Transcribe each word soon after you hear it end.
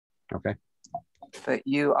Okay. But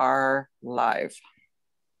you are live.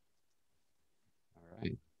 All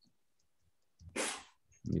right.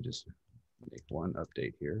 Let me just make one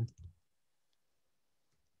update here.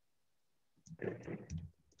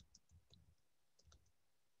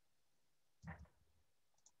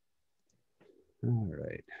 All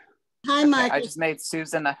right. Hi, Okay, Michael. I just made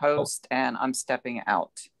Susan the host and I'm stepping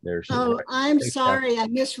out. There she is. Oh, I'm Thanks, sorry. I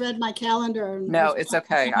misread my calendar. No, it's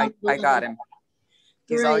okay. I got him.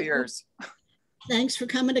 He's all yours. Thanks for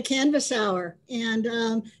coming to Canvas Hour.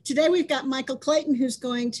 And today we've got Michael Clayton, who's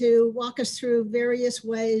going to walk us through various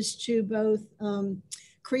ways to both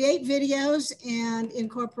create videos and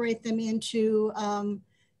incorporate them into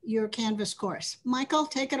your Canvas course. Michael,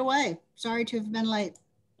 take it away. Sorry to have been late.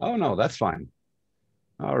 Oh, no, that's fine.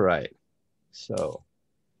 All right. So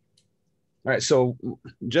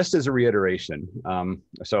just as a reiteration,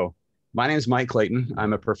 so my name is Mike Clayton.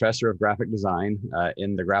 I'm a professor of graphic design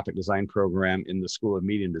in the graphic design program in the School of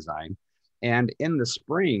Media and Design. And in the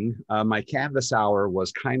spring, my Canvas Hour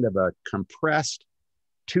was kind of a compressed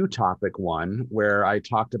two-topic one where I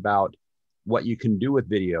talked about what you can do with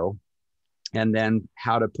video and then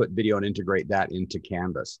how to put video and integrate that into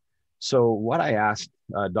Canvas. So what I asked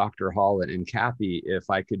Dr. Hall and Kathy if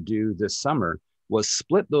I could do this summer was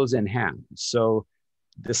split those in half. So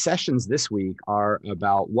the sessions this week are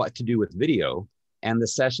about what to do with video, and the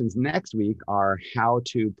sessions next week are how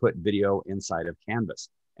to put video inside of Canvas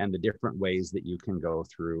and the different ways that you can go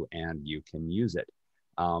through and you can use it.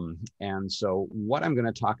 And so what I'm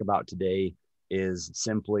going to talk about today is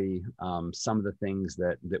simply some of the things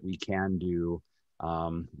that we can do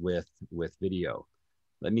with video.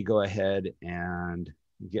 Let me go ahead and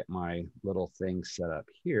get my little thing set up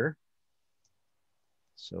here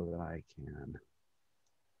so that I can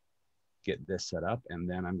get this set up, and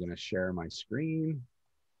then I'm going to share my screen.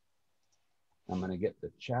 I'm going to get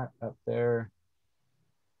the chat up there.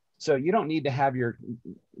 So you don't need to have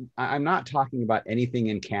I'm not talking about anything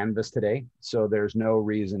in Canvas today. So there's no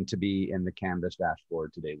reason to be in the Canvas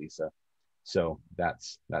dashboard today, Lisa. So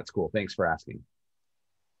that's cool. Thanks for asking.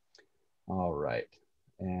 All right.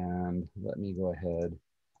 And let me go ahead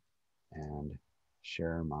and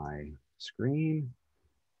share my screen.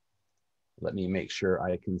 Let me make sure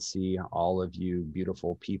I can see all of you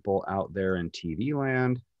beautiful people out there in TV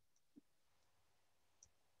land.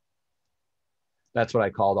 That's what I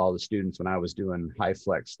called all the students when I was doing high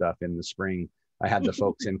flex stuff in the spring. I had the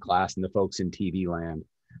folks in class and the folks in TV land.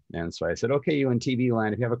 And so I said, okay, you in TV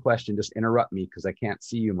land, if you have a question, just interrupt me because I can't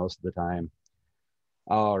see you most of the time.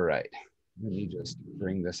 All right, let me just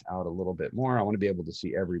bring this out a little bit more. I want to be able to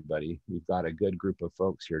see everybody. We've got a good group of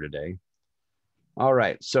folks here today. All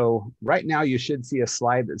right, so right now you should see a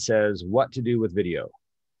slide that says what to do with video,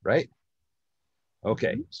 right?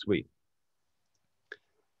 Okay, sweet.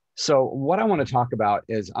 So what I want to talk about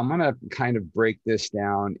is I'm going to kind of break this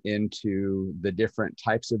down into the different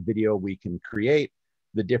types of video we can create,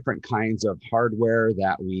 the different kinds of hardware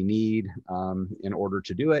that we need in order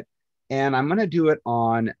to do it. And I'm going to do it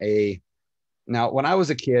on now, when I was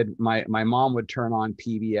a kid, my mom would turn on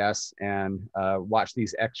PBS and watch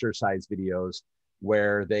these exercise videos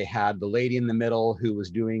where they had the lady in the middle who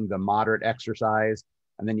was doing the moderate exercise.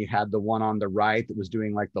 And then you had the one on the right that was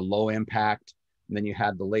doing like the low impact. And then you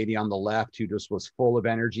had the lady on the left who just was full of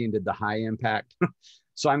energy and did the high impact.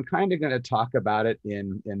 So I'm kind of going to talk about it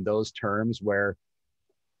in those terms where,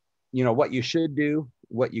 you know, what you should do,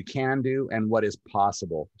 what you can do, and what is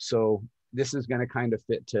possible. So this is going to kind of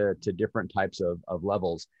fit to different types of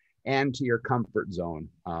levels and to your comfort zone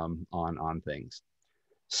on things.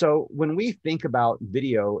 So when we think about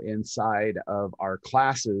video inside of our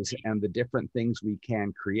classes and the different things we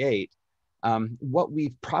can create, what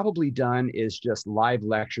we've probably done is just live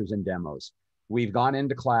lectures and demos. We've gone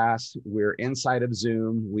into class, we're inside of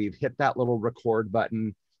Zoom, we've hit that little record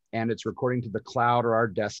button and it's recording to the cloud or our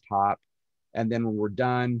desktop. And then when we're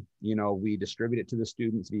done, you know, we distribute it to the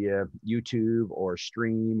students via YouTube or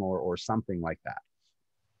Stream or something like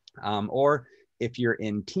that. Or if you're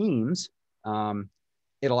in Teams,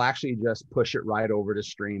 it'll actually just push it right over to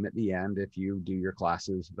Stream at the end if you do your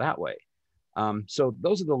classes that way. So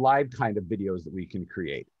those are the live kind of videos that we can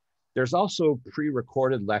create. There's also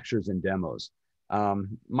pre-recorded lectures and demos.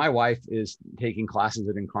 My wife is taking classes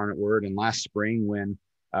at Incarnate Word, and last spring when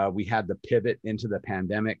we had the pivot into the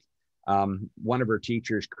pandemic, one of her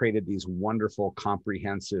teachers created these wonderful,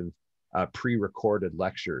 comprehensive pre-recorded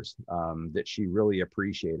lectures that she really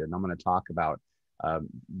appreciated. And I'm going to talk about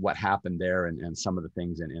what happened there and some of the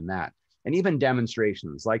things in that. And even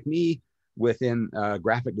demonstrations. Like me, within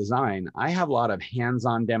graphic design, I have a lot of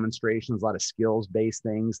hands-on demonstrations, a lot of skills-based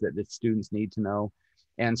things that the students need to know.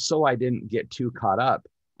 And so I didn't get too caught up,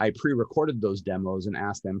 I pre-recorded those demos and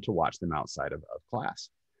asked them to watch them outside of class.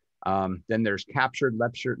 Then there's captured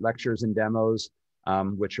lectures and demos,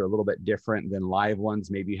 which are a little bit different than live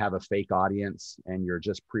ones. Maybe you have a fake audience and you're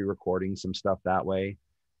just pre-recording some stuff that way.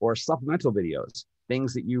 Or supplemental videos,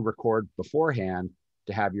 things that you record beforehand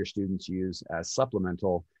to have your students use as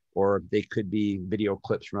supplemental, or they could be video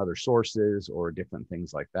clips from other sources or different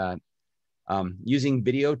things like that. Using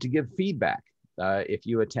video to give feedback. If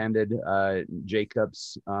you attended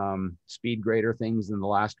Jacob's speed grader things in the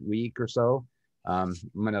last week or so, I'm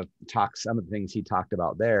going to talk some of the things he talked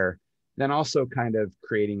about there. Then also kind of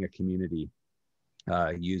creating a community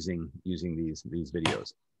using these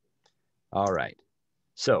videos. All right.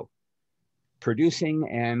 So producing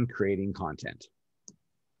and creating content.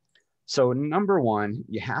 So number one,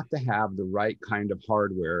 you have to have the right kind of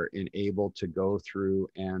hardware and able to go through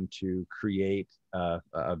and to create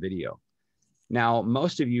a video. Now,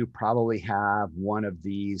 most of you probably have one of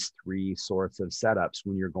these three sorts of setups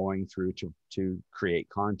when you're going through to create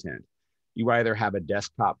content. You either have a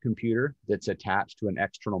desktop computer that's attached to an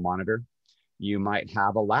external monitor. You might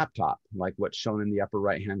have a laptop, like what's shown in the upper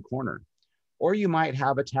right-hand corner. Or you might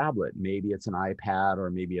have a tablet. Maybe it's an iPad,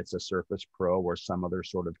 or maybe it's a Surface Pro or some other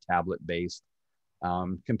sort of tablet-based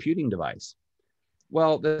computing device.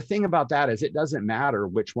 Well, the thing about that is it doesn't matter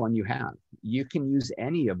which one you have. You can use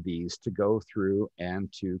any of these to go through and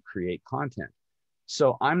to create content.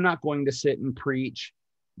 So I'm not going to sit and preach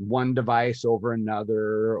one device over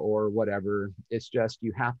another or whatever. It's just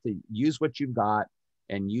you have to use what you've got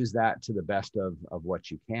and use that to the best of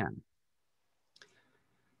what you can.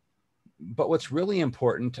 But what's really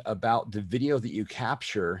important about the video that you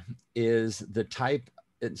capture is the type.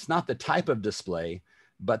 It's not the type of display,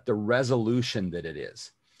 but the resolution that it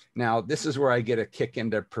is. Now, this is where I get a kick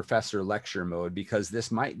into professor lecture mode, because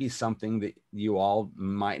this might be something that you all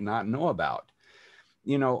might not know about.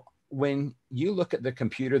 You know, when you look at the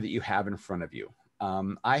computer that you have in front of you,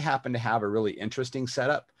 I happen to have a really interesting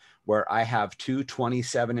setup where I have two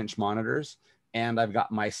 27-inch monitors and I've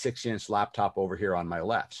got my 6-inch laptop over here on my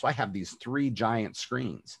left. So I have these three giant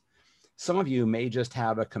screens. Some of you may just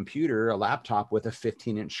have a computer, a laptop with a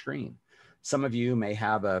 15-inch screen. Some of you may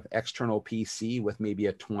have an external PC with maybe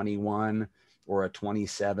a 21 or a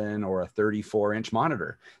 27 or a 34-inch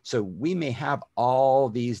monitor. So we may have all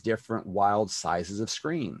these different wild sizes of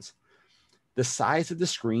screens. The size of the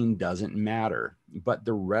screen doesn't matter, but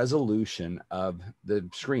the resolution of the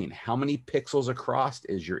screen, how many pixels across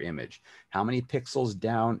is your image? How many pixels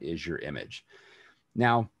down is your image?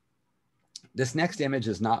 Now, this next image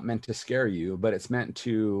is not meant to scare you, but it's meant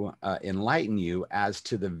to enlighten you as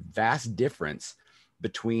to the vast difference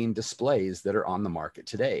between displays that are on the market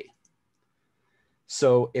today.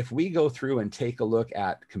 So if we go through and take a look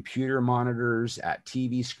at computer monitors, at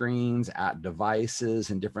TV screens, at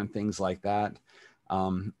devices and different things like that,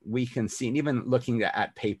 we can see, and even looking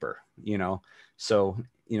at paper, you know, so,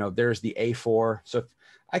 you know, there's the A4. So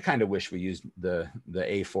I kind of wish we used the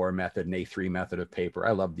A4 method and A3 method of paper.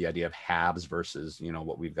 I love the idea of halves versus, you know,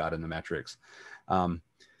 what we've got in the metrics.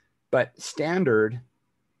 But standard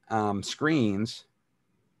screens,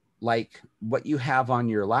 like what you have on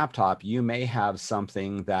your laptop, you may have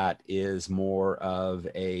something that is more of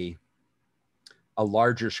a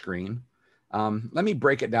larger screen. Let me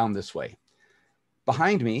break it down this way.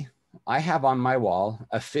 Behind me, I have on my wall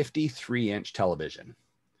a 53-inch television.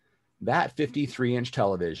 That 53-inch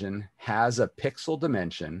television has a pixel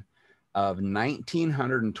dimension of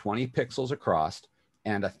 1920 pixels across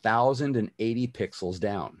and 1080 pixels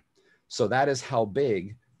down. So that is how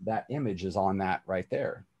big that image is on that right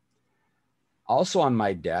there. Also on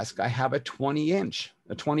my desk, I have a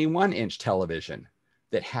 21-inch television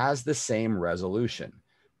that has the same resolution.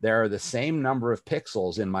 There are the same number of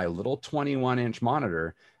pixels in my little 21-inch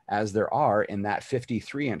monitor as there are in that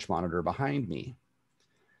 53-inch monitor behind me.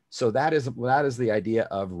 So that is the idea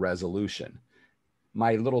of resolution.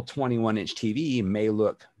 My little 21-inch TV may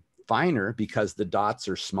look finer because the dots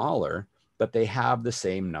are smaller, but they have the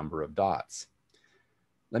same number of dots.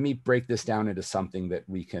 Let me break this down into something that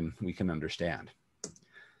we can understand.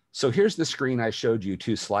 So here's the screen I showed you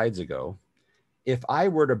 2 slides ago. If I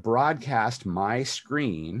were to broadcast my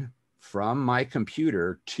screen from my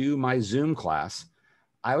computer to my Zoom class,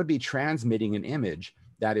 I would be transmitting an image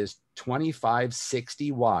that is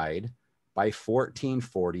 2560 wide by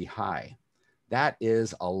 1440 high. That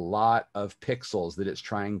is a lot of pixels that it's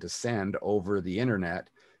trying to send over the internet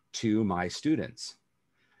to my students.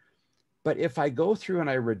 But if I go through and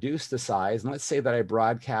I reduce the size, and let's say that I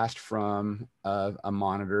broadcast from a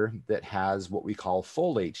monitor that has what we call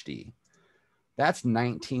full HD, that's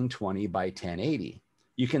 1920 by 1080.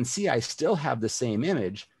 you can see I still have the same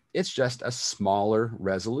image. It's just a smaller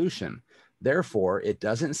resolution. Therefore, it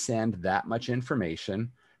doesn't send that much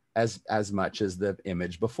information as much as the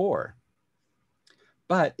image before.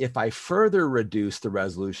 But if I further reduce the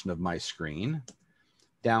resolution of my screen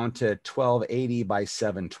down to 1280 by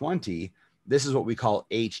 720, this is what we call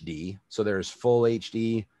HD. So there's full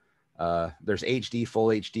HD, there's HD, full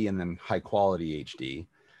HD, and then high quality HD.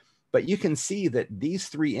 But you can see that these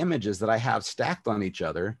three images that I have stacked on each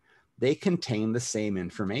other, they contain the same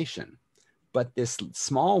information. But this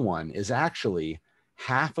small one is actually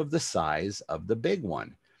half of the size of the big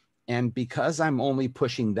one. And because I'm only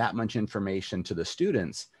pushing that much information to the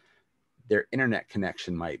students, their internet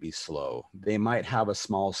connection might be slow. They might have a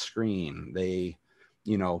small screen. They,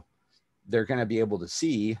 you know, they're going to be able to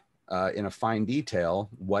see in a fine detail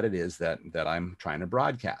what it is that I'm trying to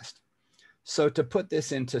broadcast. So to put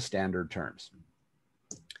this into standard terms,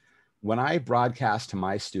 when I broadcast to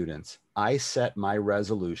my students, I set my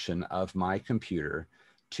resolution of my computer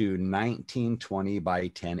to 1920 by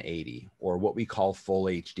 1080, or what we call full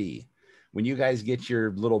HD. When you guys get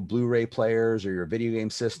your little Blu-ray players or your video game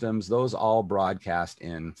systems, those all broadcast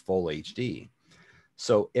in full HD.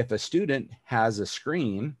 So if a student has a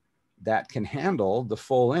screen that can handle the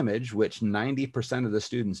full image, which 90% of the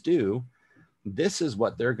students do, this is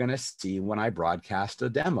what they're going to see when I broadcast a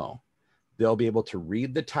demo. They'll be able to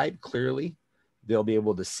read the type clearly. They'll be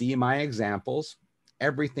able to see my examples.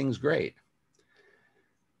 Everything's great.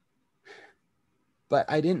 But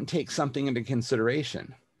I didn't take something into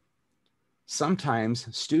consideration. Sometimes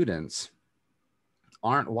students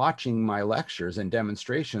aren't watching my lectures and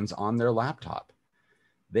demonstrations on their laptop.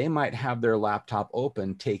 They might have their laptop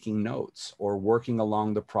open taking notes or working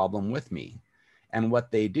along the problem with me. And what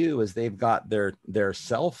they do is they've got their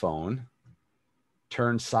cell phone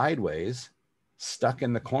turned sideways, stuck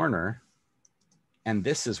in the corner, and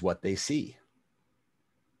this is what they see.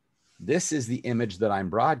 This is the image that I'm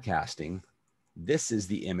broadcasting. This is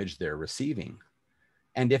the image they're receiving.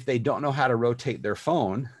 And if they don't know how to rotate their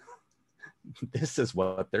phone, this is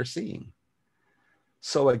what they're seeing.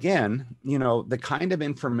 So again, you know, the kind of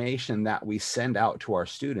information that we send out to our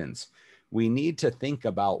students, we need to think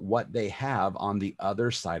about what they have on the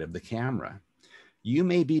other side of the camera. You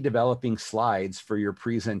may be developing slides for your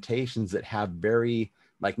presentations that have very,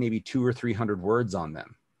 like maybe 200 or 300 words on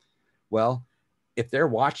them. Well, if they're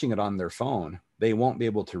watching it on their phone, they won't be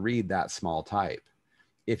able to read that small type.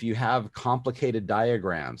 If you have complicated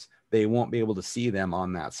diagrams, they won't be able to see them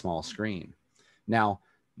on that small screen. Now,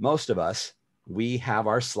 most of us, we have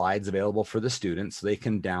our slides available for the students so they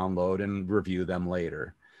can download and review them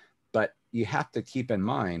later. But you have to keep in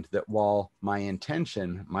mind that while my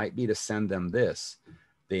intention might be to send them this,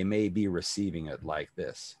 they may be receiving it like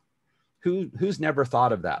this. Who's never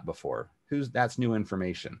thought of that before? That's new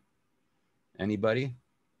information? Anybody?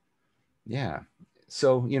 Yeah.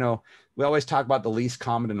 So, you know, we always talk about the least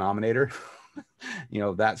common denominator. You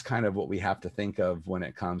know, that's kind of what we have to think of when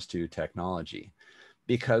it comes to technology,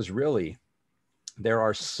 because really, there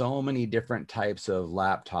are so many different types of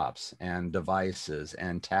laptops and devices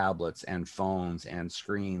and tablets and phones and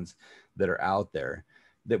screens that are out there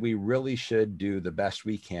that we really should do the best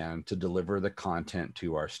we can to deliver the content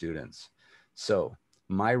to our students. So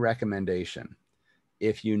my recommendation,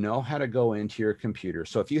 if you know how to go into your computer,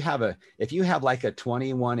 so if you have like a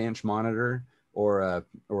 21-inch monitor or a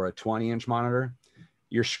 20-inch monitor,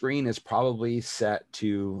 your screen is probably set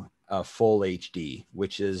to a full HD,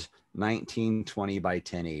 which is 1920 by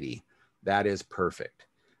 1080. That is perfect.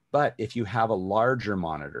 But if you have a larger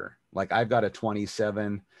monitor, like I've got a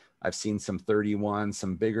 27, I've seen some 31,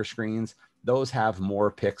 some bigger screens, those have more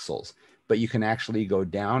pixels, but you can actually go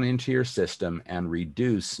down into your system and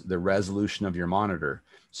reduce the resolution of your monitor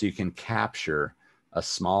so you can capture a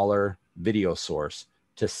smaller video source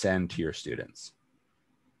to send to your students.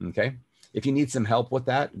 Okay. If you need some help with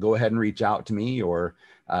that, go ahead and reach out to me or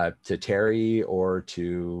to Terry or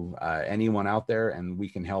to anyone out there, and we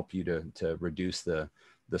can help you to reduce the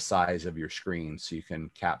size of your screen so you can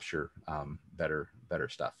capture better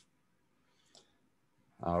stuff.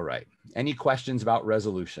 All right. Any questions about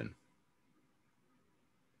resolution?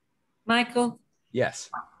 Michael? Yes.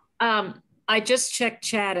 I just checked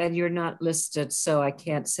chat and you're not listed, so I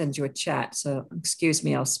can't send you a chat. So excuse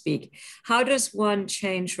me, I'll speak. How does one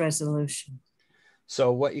change resolution?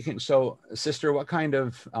 So sister, what kind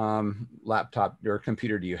of laptop or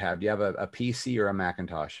computer do you have? Do you have a PC or a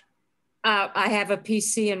Macintosh? I have a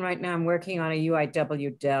PC, and right now I'm working on a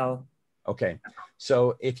UIW Dell. Okay.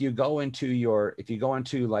 So if you go into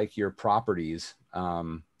like your properties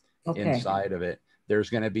inside of it, there's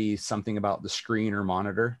going to be something about the screen or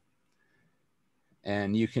monitor.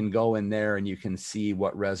 and you can go in there and you can see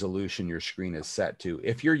what resolution your screen is set to.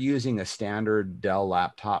 If you're using a standard Dell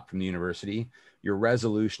laptop from the university, your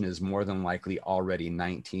resolution is more than likely already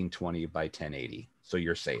 1920 by 1080. So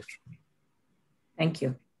you're safe. Thank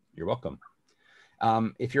you. You're welcome.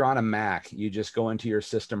 If you're on a Mac, you just go into your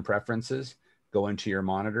system preferences, go into your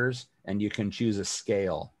monitors, and you can choose a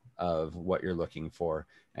scale of what you're looking for.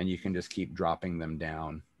 And you can just keep dropping them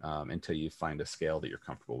down until you find a scale that you're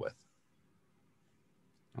comfortable with.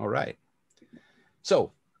 All right.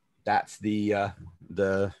 So that's the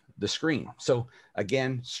screen. So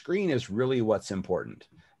again, screen is really what's important,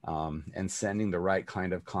 and sending the right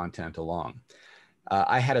kind of content along.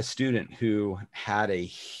 I had a student who had a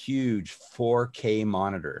huge 4K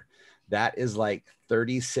monitor that is like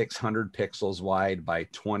 3,600 pixels wide by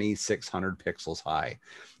 2,600 pixels high.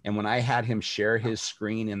 And when I had him share his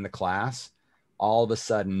screen in the class, all of a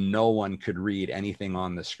sudden, no one could read anything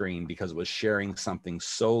on the screen because it was sharing something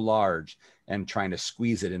so large and trying to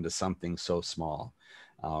squeeze it into something so small.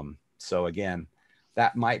 So again,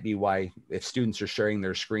 that might be why if students are sharing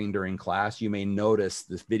their screen during class, you may notice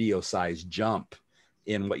this video size jump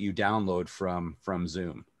in what you download from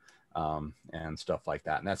Zoom and stuff like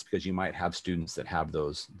that. And that's because you might have students that have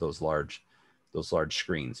those large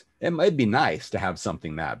screens. It might be nice to have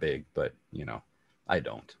something that big, but you know, I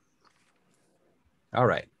don't. All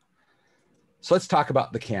right. So let's talk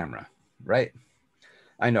about the camera, right?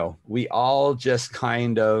 I know we all just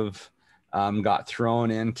kind of got thrown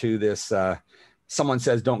into this. Someone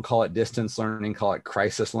says, don't call it distance learning, call it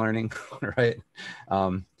crisis learning, right?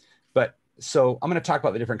 But so I'm going to talk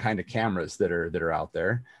about the different kind of cameras that are out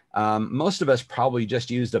there. Most of us probably just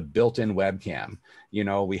used a built-in webcam. You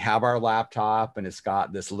know, we have our laptop and it's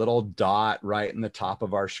got this little dot right in the top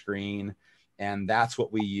of our screen. And that's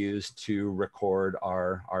what we use to record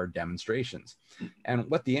our demonstrations. And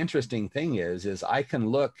what the interesting thing is I can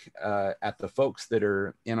look at the folks that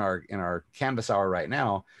are in our Canvas hour right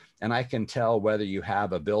now, and I can tell whether you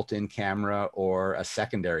have a built-in camera or a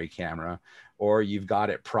secondary camera, or you've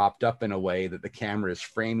got it propped up in a way that the camera is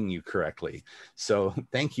framing you correctly. So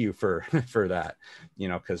thank you for that, you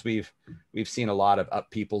know, because we've seen a lot of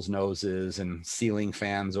up people's noses and ceiling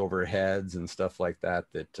fans over heads and stuff like that,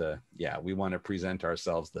 yeah, we want to present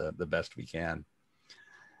ourselves the best we can.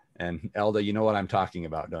 And Elda, you know what I'm talking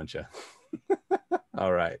about, don't you?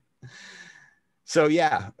 All right. So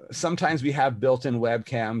yeah, sometimes we have built-in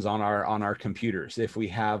webcams on our computers. If we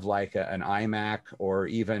have like an iMac, or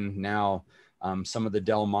even now some of the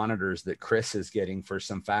Dell monitors that Chris is getting for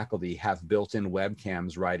some faculty have built-in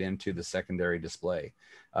webcams right into the secondary display,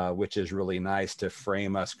 which is really nice to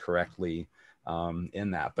frame us correctly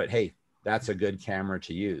in that. But hey, that's a good camera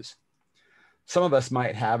to use. Some of us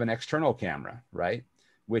might have an external camera, right?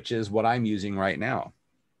 Which is what I'm using right now.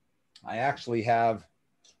 I actually have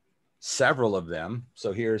several of them.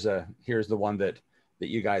 So here's the one that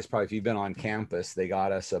you guys probably, if you've been on campus, they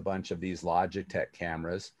got us a bunch of these Logitech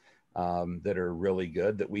cameras that are really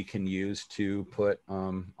good that we can use to put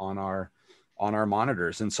on our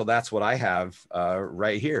monitors. And so that's what I have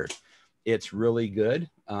right here. It's really good.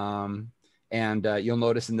 And you'll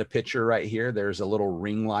notice in the picture right here, there's a little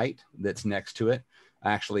ring light that's next to it.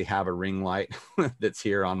 I actually have a ring light that's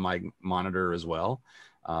here on my monitor as well,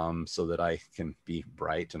 so that I can be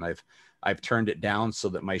bright. And I've turned it down so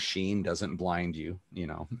that my sheen doesn't blind you, you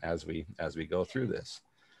know, as we go through this.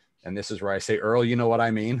 And this is where I say, Earl, you know what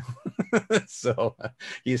I mean? So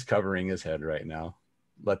he's covering his head right now.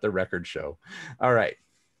 Let the record show. All right.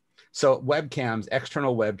 So webcams,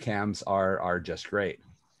 external webcams are just great.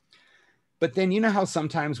 But then you know how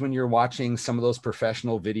sometimes when you're watching some of those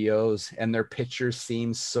professional videos and their pictures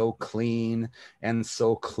seem so clean and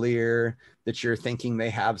so clear that you're thinking they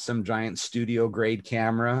have some giant studio grade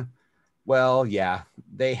camera? Well, yeah,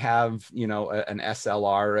 they have, you know, an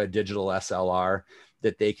SLR, a digital SLR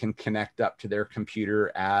that they can connect up to their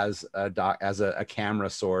computer as a camera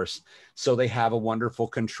source. So they have a wonderful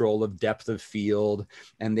control of depth of field,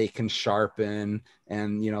 and they can sharpen,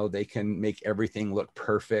 and, you know, they can make everything look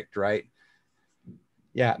perfect, right?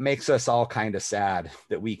 Yeah, it makes us all kind of sad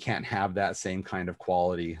that we can't have that same kind of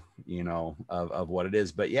quality, you know, of what it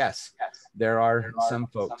is. But yes, there are some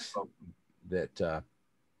folks that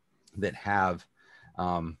have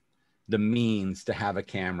the means to have a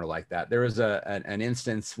camera like that. There was an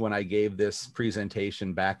instance when I gave this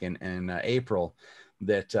presentation back in April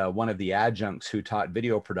that one of the adjuncts who taught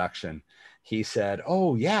video production, he said,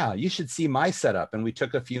 "Oh yeah, you should see my setup." And we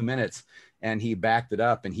took a few minutes and he backed it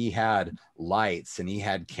up, and he had lights and he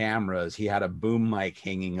had cameras. He had a boom mic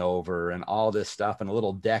hanging over and all this stuff, and a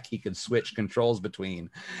little deck he could switch controls between.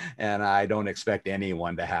 And I don't expect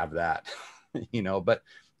anyone to have that. you know, but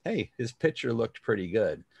hey, his picture looked pretty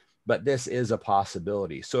good. But this is a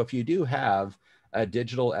possibility. So if you do have a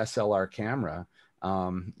digital SLR camera,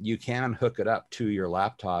 you can hook it up to your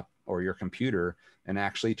laptop or your computer and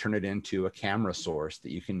actually turn it into a camera source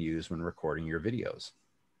that you can use when recording your videos.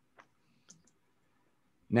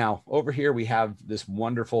 Now, over here, we have this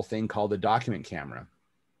wonderful thing called a document camera.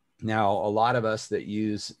 Now, a lot of us that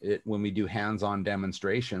use it when we do hands-on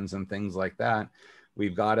demonstrations and things like that,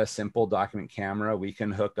 we've got a simple document camera we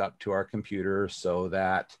can hook up to our computer so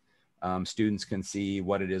that students can see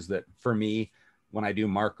what it is that, for me, when I do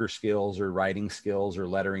marker skills or writing skills or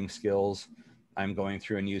lettering skills, I'm going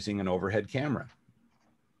through and using an overhead camera.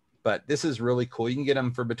 But this is really cool. You can get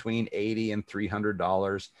them for between $80 and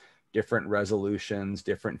 $300, different resolutions,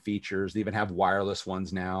 different features. They even have wireless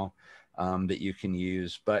ones now that you can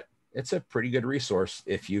use, but it's a pretty good resource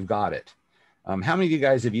if you've got it. How many of you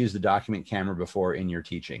guys have used the document camera before in your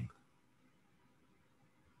teaching?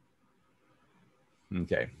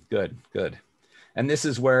 Okay, good, good. And this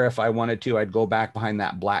is where if I wanted to, I'd go back behind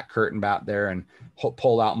that black curtain back there and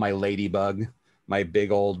pull out my ladybug, my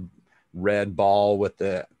big old red ball with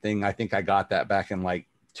the thing. I think I got that back in like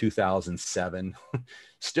 2007.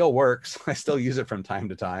 Still works. I still use it from time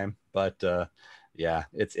to time, but yeah,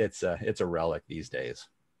 it's a relic these days.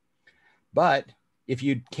 But if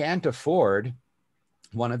you can't afford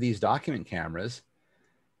one of these document cameras,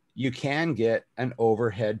 you can get an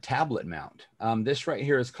overhead tablet mount. This right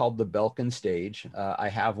here is called the Belkin Stage. I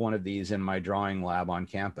have one of these in my drawing lab on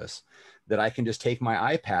campus that I can just take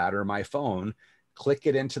my iPad or my phone, click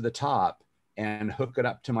it into the top and hook it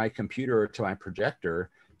up to my computer or to my projector,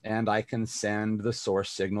 and I can send the source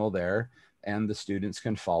signal there and the students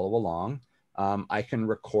can follow along. I can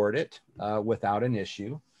record it without an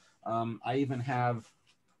issue. I even have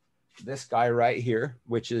this guy right here,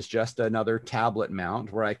 which is just another tablet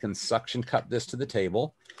mount where I can suction cup this to the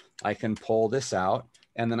table. I can pull this out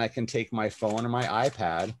and then I can take my phone or my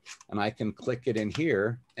iPad and I can click it in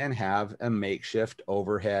here and have a makeshift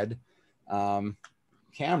overhead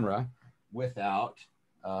camera without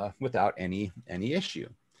any issue.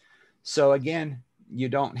 So again, you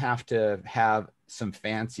don't have to have some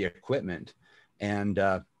fancy equipment. And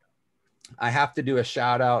I have to do a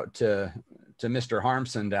shout out to Mr.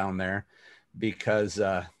 Harmson down there because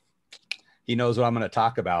he knows what I'm going to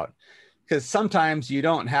talk about. Because sometimes you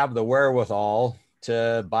don't have the wherewithal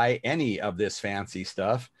to buy any of this fancy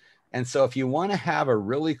stuff. And so if you want to have a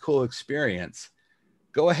really cool experience,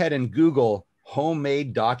 go ahead and Google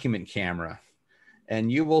homemade document camera.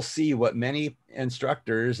 And you will see what many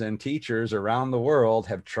instructors and teachers around the world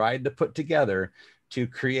have tried to put together to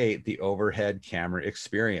create the overhead camera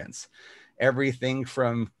experience. Everything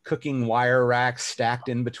from cooking wire racks stacked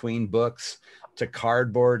in between books to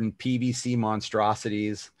cardboard and PVC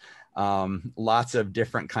monstrosities, lots of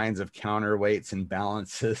different kinds of counterweights and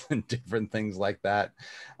balances and different things like that.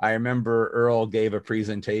 I remember Earl gave a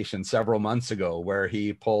presentation several months ago where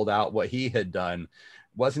he pulled out what he had done.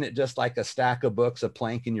 Wasn't it just like a stack of books, a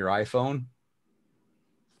plank in your iPhone?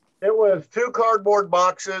 It was 2 cardboard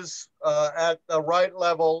boxes at the right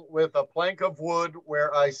level with a plank of wood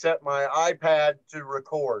where I set my iPad to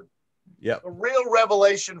record. Yep. The real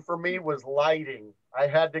revelation for me was lighting. I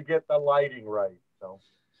had to get the lighting right.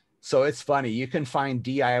 So it's funny. You can find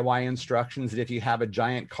DIY instructions that if you have a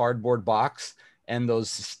giant cardboard box and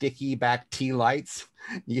those sticky back tea lights,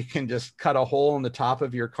 you can just cut a hole in the top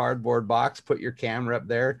of your cardboard box, put your camera up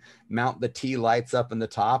there, mount the tea lights up in the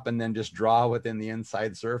top, and then just draw within the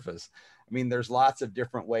inside surface. I mean, there's lots of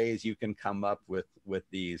different ways you can come up with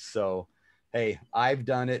these. So, hey, I've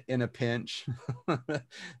done it in a pinch.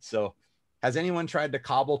 So has anyone tried to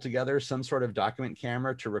cobble together some sort of document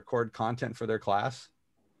camera to record content for their class?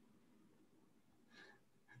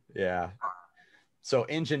 Yeah. So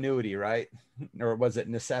ingenuity, right? Or was it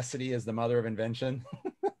necessity is the mother of invention?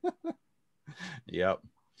 Yep.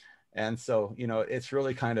 And so, you know, it's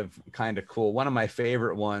really kind of cool. One of my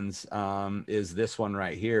favorite ones is this one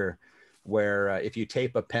right here, where if you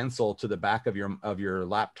tape a pencil to the back of your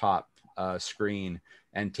laptop screen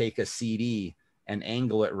and take a CD and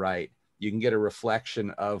angle it right, you can get a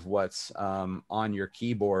reflection of what's on your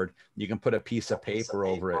keyboard. You can put a piece of paper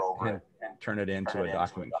over it and turn it into a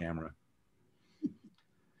document camera.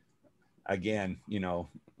 Again, you know,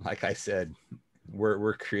 like I said,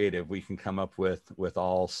 we're creative. We can come up with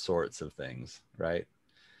all sorts of things, right?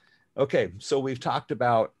 Okay, so we've talked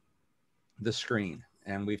about the screen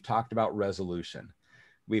and we've talked about resolution.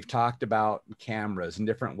 We've talked about cameras and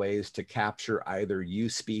different ways to capture either you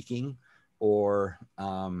speaking or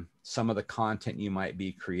some of the content you might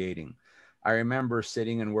be creating. I remember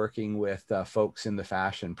sitting and working with folks in the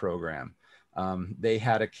fashion program They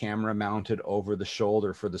had a camera mounted over the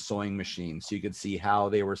shoulder for the sewing machine, so you could see how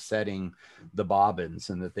they were setting the bobbins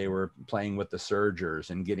and that they were playing with the sergers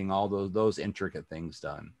and getting all those intricate things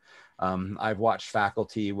done. I've watched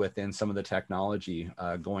faculty within some of the technology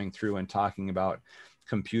going through and talking about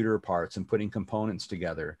computer parts and putting components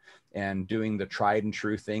together and doing the tried and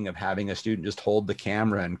true thing of having a student just hold the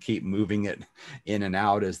camera and keep moving it in and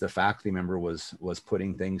out as the faculty member was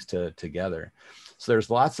putting things together. So there's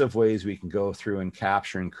lots of ways we can go through and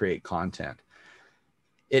capture and create content.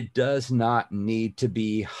 It does not need to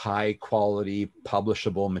be high quality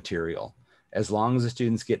publishable material. As long as the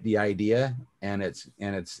students get the idea and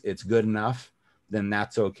it's good enough, then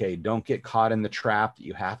that's okay. Don't get caught in the trap that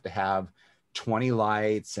you have to have 20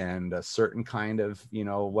 lights and a certain kind of, you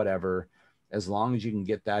know, whatever. As long as you can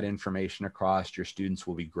get that information across, your students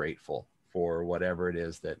will be grateful for whatever it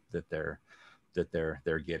is that they're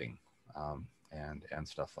getting, and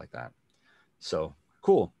stuff like that. So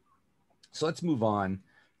cool. So let's move on.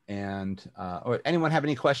 And anyone have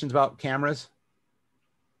any questions about cameras?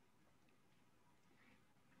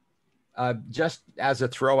 Just as a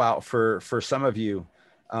throw out for some of you,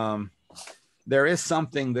 there is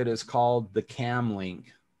something that is called the Cam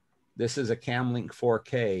Link. This is a Cam Link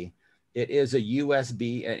 4K. It is a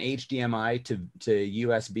USB, an HDMI to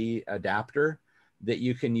USB adapter that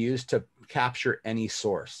you can use to capture any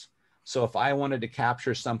source. So if I wanted to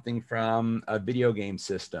capture something from a video game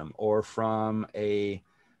system or from a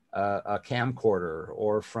camcorder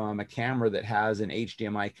or from a camera that has an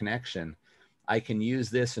HDMI connection, I can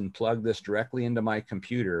use this and plug this directly into my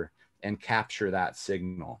computer and capture that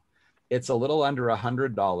signal. It's a little under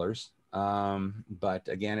 $100, but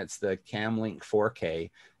again, it's the Cam Link 4K.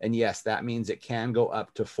 And yes, that means it can go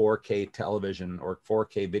up to 4K television or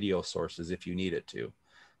 4K video sources if you need it to.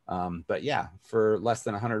 But yeah, for less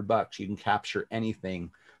than $100, you can capture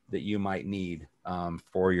anything that you might need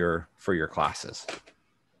for your classes.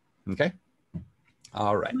 Okay.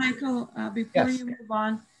 All right. Michael, before Yes. you move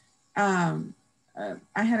on,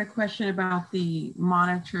 I had a question about the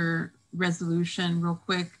monitor resolution real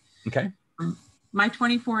quick. Okay. My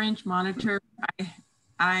 24-inch monitor,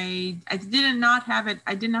 I did not have it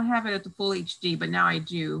at the full HD, but now I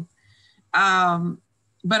do.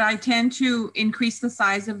 But I tend to increase the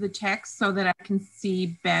size of the text so that I can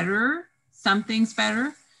see better, some things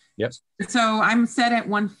better. Yep. So I'm set at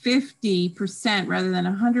 150% rather than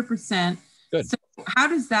 100%. Good. So how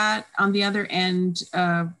does that, on the other end,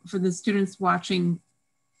 for the students watching,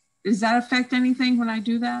 does that affect anything when I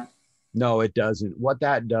do that? No, it doesn't. What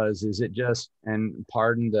that does is it just, and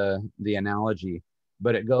pardon the analogy,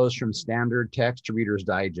 but it goes from standard text to Reader's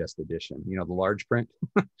Digest edition, you know, the large print.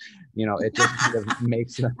 You know, it just kind of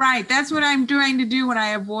makes it. Right. That's what I'm trying to do when I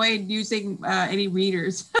avoid using any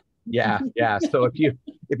readers. Yeah. So if you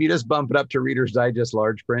just bump it up to Reader's Digest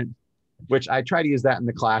large print, which I try to use that in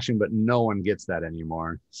the classroom, but no one gets that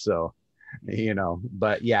anymore. So, you know,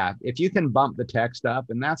 but yeah, if you can bump the text up,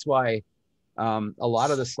 and that's why a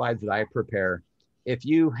lot of the slides that I prepare, if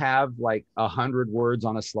you have like 100 words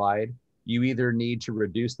on a slide, you either need to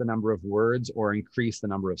reduce the number of words or increase the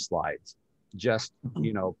number of slides. Just,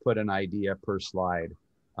 you know, put an idea per slide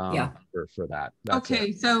for that. That's okay,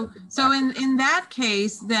 it. so in that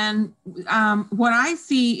case, then what I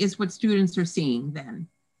see is what students are seeing then.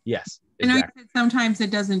 Yes, exactly. I know you said sometimes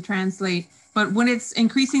it doesn't translate, but when it's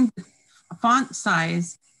increasing the font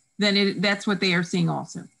size, then that's what they are seeing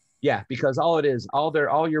also. Yeah, because all it is,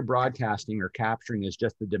 all you're broadcasting or capturing is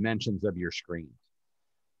just the dimensions of your screen.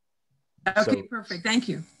 Okay, so, perfect. Thank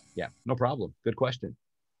you. Yeah, no problem. Good question.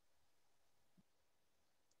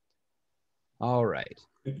 All right.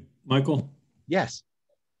 Michael? Yes.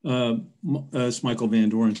 It's Michael Van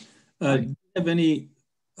Doren. Do you have any,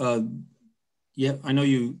 I know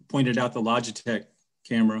you pointed out the Logitech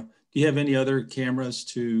camera. Do you have any other cameras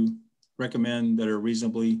to recommend that are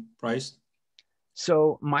reasonably priced?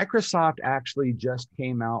 So Microsoft actually just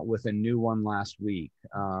came out with a new one last week.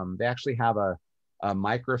 They actually have a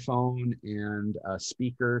microphone and a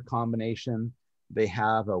speaker combination. They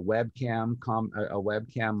have a webcam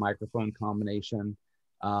microphone combination.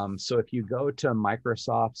 So if you go to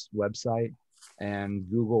Microsoft's website and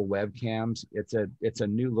Google webcams, it's a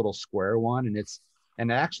new little square one, and it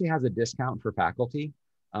actually has a discount for faculty.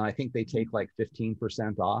 I think they take like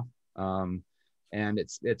 15% off. And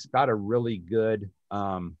it's got a really good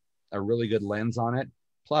lens on it.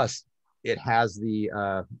 Plus, it has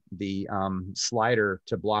the slider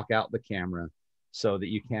to block out the camera, so that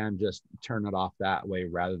you can just turn it off that way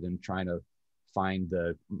rather than trying to find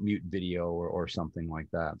the mute video or something like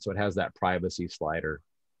that. So it has that privacy slider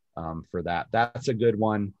for that. That's a good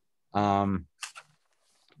one.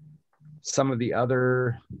 some of the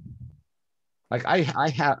other, like I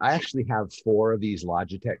actually have 4 of these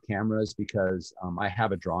Logitech cameras because I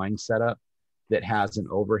have a drawing setup that has an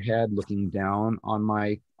overhead looking down on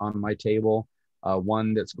my table,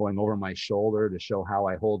 one that's going over my shoulder to show how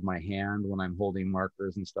I hold my hand when I'm holding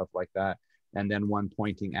markers and stuff like that, and then one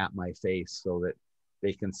pointing at my face so that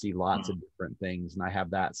they can see lots of different things. And I have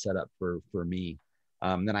that set up for me.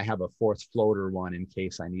 Then I have a 4th floater one in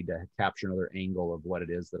case I need to capture another angle of what it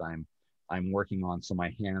is that I'm working on, so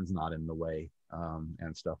my hand's not in the way,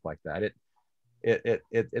 and stuff like that.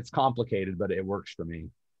 It's complicated, but it works for me.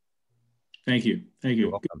 Thank you. Thank you.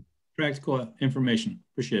 You're welcome. Good practical information.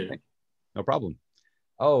 Appreciate it. No problem.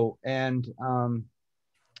 Oh, and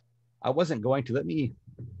I wasn't going to, let me.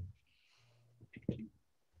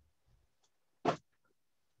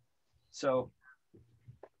 So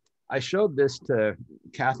I showed this to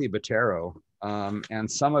Kathy Botero, and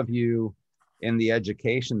some of you in the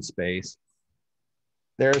education space.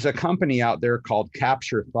 There's a company out there called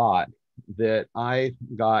Capture Thought that I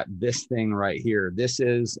got this thing right here. This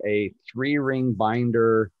is a 3-ring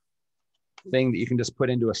binder thing that you can just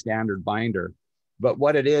put into a standard binder. But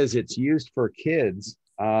what it is, it's used for kids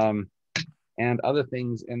and other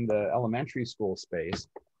things in the elementary school space,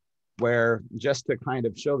 where just to kind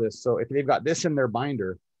of show this. So if they've got this in their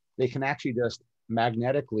binder, they can actually just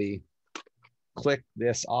magnetically click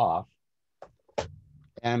this off.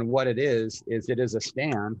 And what it is it is a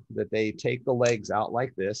stand that they take the legs out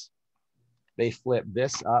like this. They flip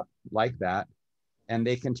this up like that, and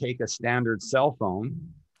they can take a standard cell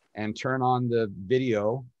phone and turn on the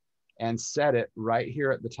video and set it right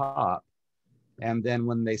here at the top. And then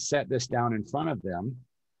when they set this down in front of them,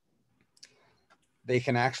 they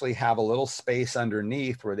can actually have a little space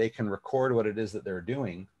underneath where they can record what it is that they're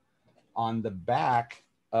doing. On the back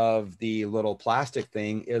of the little plastic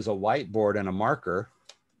thing is a whiteboard and a marker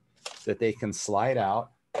that they can slide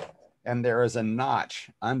out. And there is a notch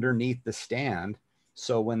underneath the stand.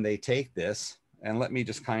 So when they take this, and let me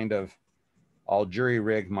just kind of, I'll jury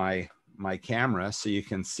rig my camera so you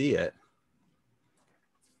can see it.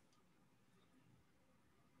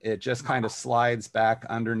 It just kind of slides back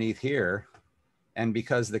underneath here. And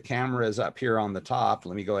because the camera is up here on the top,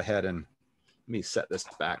 let me go ahead and let me set this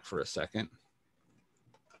back for a second.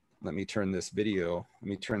 Let me turn this video, let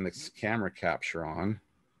me turn this camera capture on.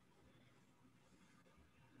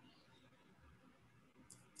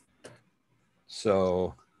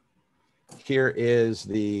 So here is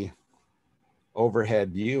the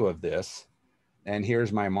overhead view of this, and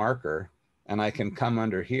here's my marker, and I can come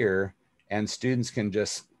under here, and students can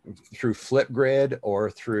just, through Flipgrid or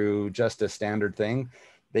through just a standard thing,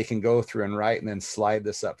 they can go through and write and then slide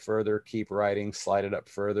this up further, keep writing, slide it up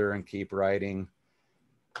further and keep writing.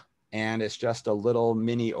 And it's just a little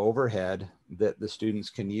mini overhead that the students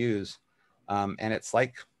can use. And it's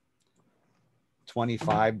like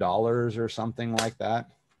 $25 or something like that.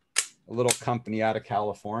 A little company out of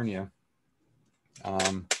California.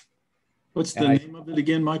 What's the name of it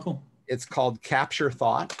again, Michael? It's called Capture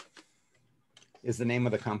Thought is the name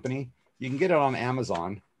of the company. You can get it on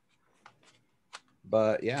Amazon.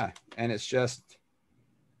 But yeah, and it's just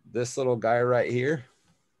this little guy right here.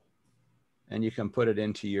 And you can put it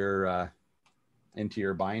into your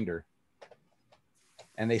binder.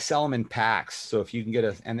 And they sell them in packs. So if you can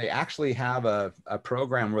get and they actually have a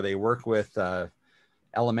program where they work with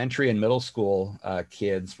elementary and middle school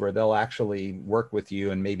kids, where they'll actually work with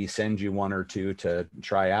you and maybe send you 1 or 2 to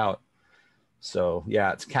try out. So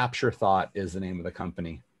yeah, it's Capture Thought is the name of the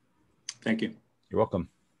company. Thank you. You're welcome.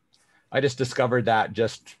 I just discovered that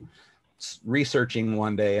just researching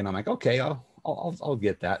one day, and I'm like, okay, I'll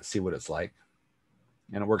get that, see what it's like.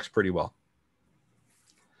 And it works pretty well.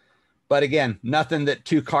 But again, nothing that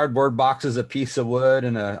 2 cardboard boxes, a piece of wood,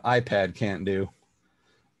 and an iPad can't do.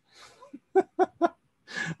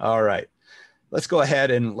 All right, let's go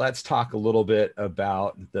ahead and let's talk a little bit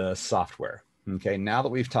about the software. Okay, now that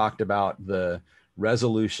we've talked about the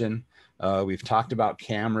resolution, we've talked about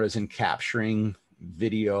cameras and capturing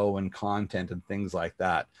video and content and things like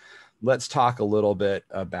that. Let's talk a little bit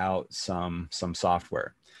about some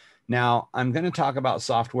software. Now, I'm going to talk about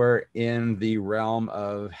software in the realm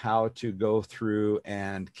of how to go through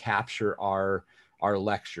and capture our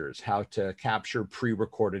lectures, how to capture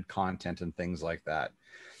pre-recorded content and things like that.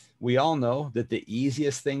 We all know that the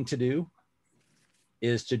easiest thing to do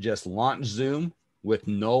is to just launch Zoom with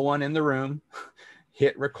no one in the room,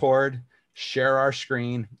 hit record, share our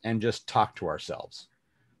screen, and just talk to ourselves.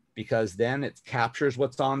 Because then it captures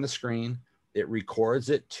what's on the screen, it records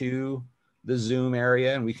it to the Zoom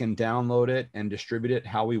area, and we can download it and distribute it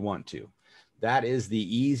how we want to. That is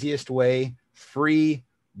the easiest way, free,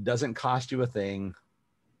 doesn't cost you a thing.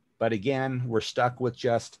 But again, we're stuck with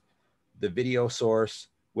just the video source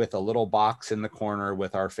with a little box in the corner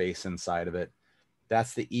with our face inside of it.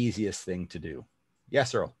 That's the easiest thing to do.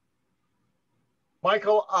 Yes, Earl.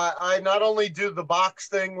 Michael, I not only do the box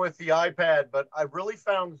thing with the iPad, but I really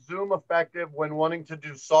found Zoom effective when wanting to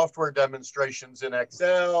do software demonstrations in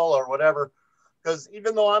Excel or whatever. Because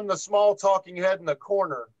even though I'm the small talking head in the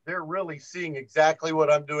corner, they're really seeing exactly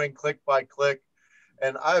what I'm doing click by click.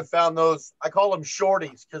 And I've found those, I call them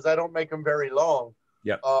shorties because I don't make them very long.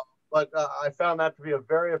 Yep. But I found that to be a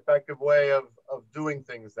very effective way of doing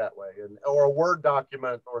things that way. Or a Word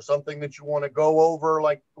document or something that you want to go over,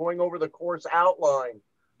 like going over the course outline.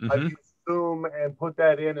 Mm-hmm. I've used Zoom and put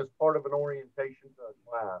that in as part of an orientation to a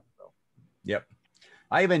class. So. Yep.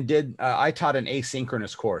 I even did, I taught an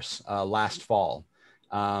asynchronous course last fall.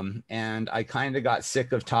 And I kind of got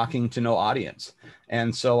sick of talking to no audience.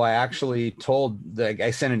 And so I actually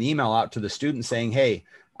I sent an email out to the student saying, hey,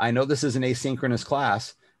 I know this is an asynchronous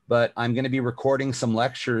class, but I'm going to be recording some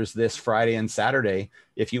lectures this Friday and Saturday.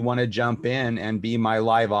 If you want to jump in and be my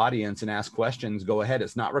live audience and ask questions, go ahead.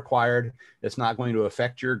 It's not required. It's not going to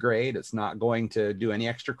affect your grade. It's not going to do any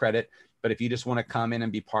extra credit. But if you just want to come in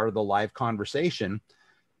and be part of the live conversation,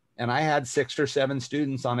 and I had 6 or 7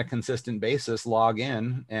 students on a consistent basis log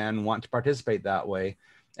in and want to participate that way.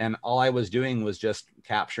 And all I was doing was just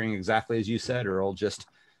capturing exactly as you said, Earl, just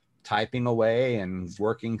typing away and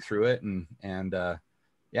working through it. And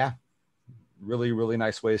yeah, really, really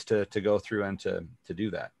nice ways to go through and to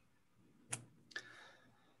do that.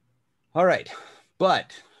 All right.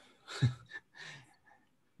 But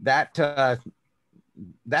that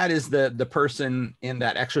is the person in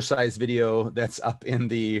that exercise video that's up in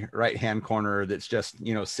the right-hand corner that's just,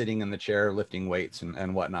 sitting in the chair, lifting weights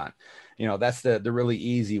and whatnot. That's the really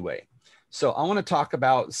easy way. So I want to talk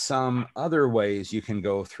about some other ways you can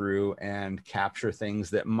go through and capture things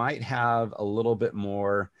that might have a little bit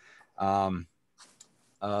more of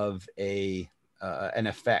an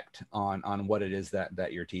effect on what it is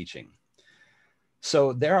that you're teaching.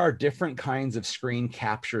 So there are different kinds of screen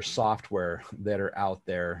capture software that are out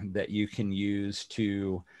there that you can use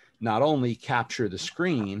to not only capture the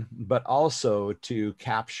screen, but also to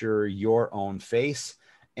capture your own face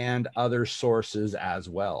and other sources as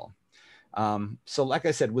well. So like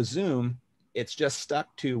I said, with Zoom, it's just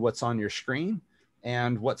stuck to what's on your screen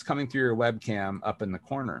and what's coming through your webcam up in the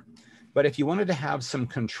corner. But if you wanted to have some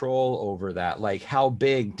control over that, like how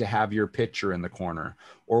big to have your picture in the corner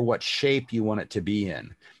or what shape you want it to be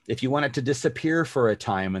in, if you want it to disappear for a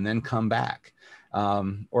time and then come back,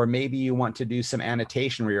 or maybe you want to do some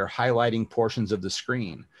annotation where you're highlighting portions of the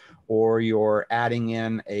screen, or you're adding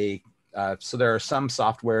in so there are some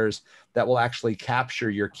softwares that will actually capture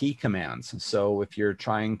your key commands. So if you're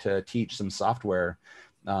trying to teach some software,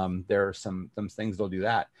 there are some things that'll do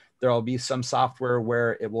that. There'll be some software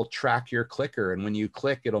where it will track your clicker, and when you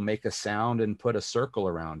click, it'll make a sound and put a circle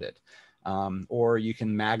around it. Or you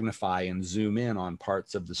can magnify and zoom in on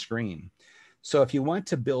parts of the screen. So if you want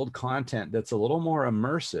to build content that's a little more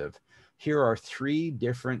immersive, here are 3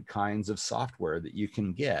 different kinds of software that you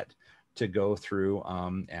can get to go through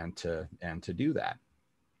and to do that.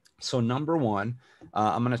 So number 1,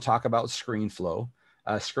 I'm going to talk about ScreenFlow.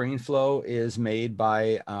 ScreenFlow is made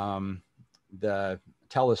by the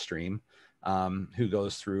Telestream, who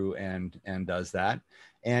goes through and does that.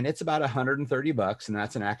 And it's about $130, and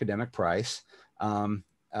that's an academic price.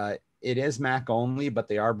 It is Mac only, but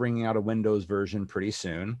they are bringing out a Windows version pretty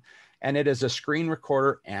soon. And it is a screen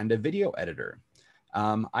recorder and a video editor.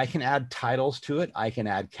 I can add titles to it. I can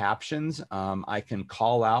add captions. I can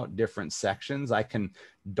call out different sections. I can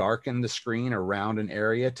darken the screen around an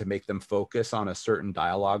area to make them focus on a certain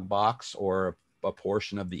dialog box or a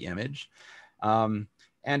portion of the image. And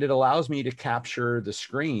it allows me to capture the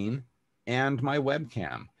screen and my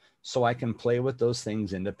webcam, so I can play with those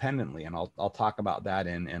things independently. And I'll talk about that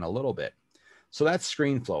in a little bit. So that's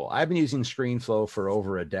ScreenFlow. I've been using ScreenFlow for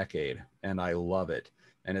over a decade, and I love it.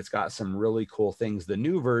 And it's got some really cool things. The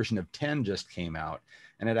new version of 10 just came out,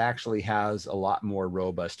 and it actually has a lot more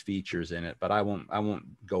robust features in it, but I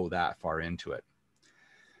won't go that far into it.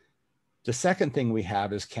 The second thing we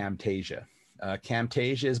have is Camtasia.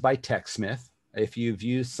 Camtasia is by TechSmith. If you've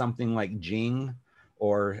used something like Jing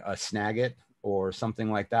or Snagit or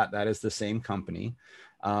something like that, that is the same company.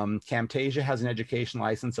 Camtasia has an education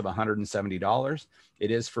license of $170.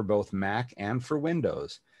 It is for both Mac and for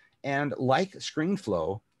Windows. And like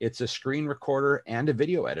ScreenFlow, it's a screen recorder and a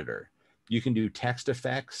video editor. You can do text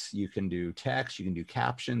effects, you can do text, you can do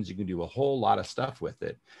captions, you can do a whole lot of stuff with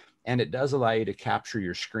it. And it does allow you to capture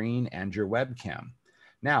your screen and your webcam.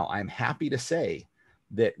 Now, I'm happy to say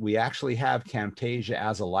that we actually have Camtasia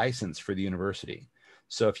as a license for the university.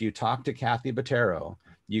 So if you talk to Kathy Botero,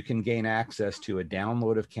 you can gain access to a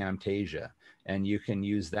download of Camtasia, and you can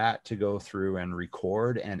use that to go through and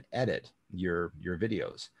record and edit your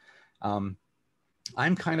videos.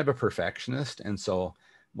 I'm kind of a perfectionist, and so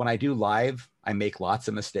when I do live, I make lots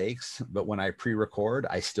of mistakes, but when I pre-record,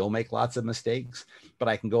 I still make lots of mistakes, but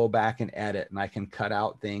I can go back and edit, and I can cut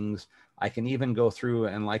out things. I can even go through,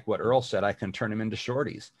 and like what Earl said, I can turn them into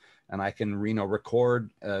shorties, and I can,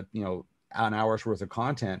 record, an hour's worth of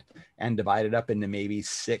content and divide it up into maybe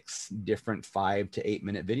 6 different 5 to 8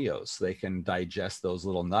 minute videos. So they can digest those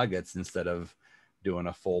little nuggets instead of doing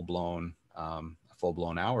a full-blown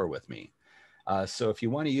hour with me. So if you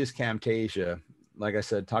want to use Camtasia, like I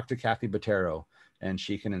said, talk to Kathy Botero, and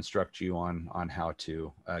she can instruct you on how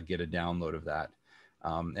to get a download of that.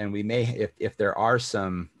 And we may, if there are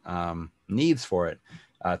some needs for it,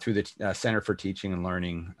 through the Center for Teaching and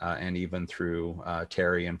Learning, and even through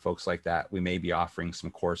Terry and folks like that, we may be offering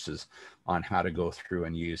some courses on how to go through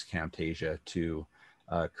and use Camtasia to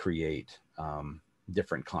create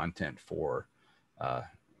different content for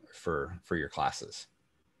your classes.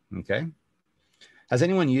 Okay. Has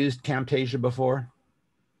anyone used Camtasia before?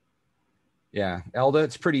 Yeah, Elda,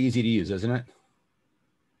 it's pretty easy to use, isn't it?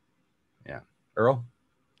 Yeah, Earl?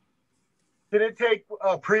 Can it take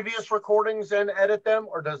previous recordings and edit them,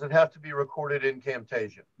 or does it have to be recorded in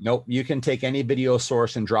Camtasia? Nope, you can take any video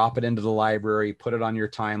source and drop it into the library, put it on your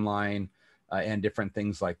timeline, and different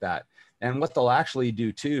things like that. And what they'll actually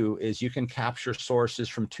do too is you can capture sources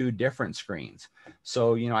from 2 different screens.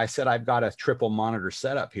 So, I said I've got a triple monitor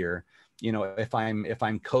setup here. If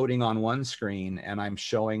I'm coding on one screen and I'm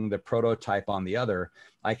showing the prototype on the other,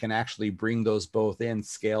 I can actually bring those both in,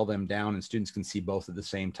 scale them down, and students can see both at the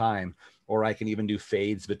same time. Or I can even do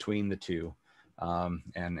fades between the 2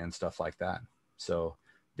 and stuff like that. So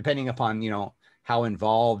depending upon, how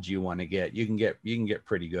involved you want to get, you can get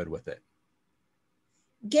pretty good with it.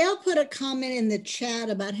 Gail put a comment in the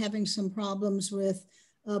chat about having some problems with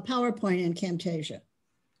PowerPoint and Camtasia.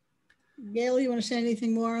 Gail, you want to say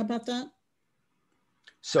anything more about that?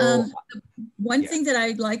 So one thing that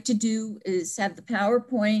I'd like to do is have the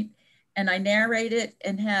PowerPoint and I narrate it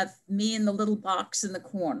and have me in the little box in the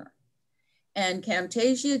corner. And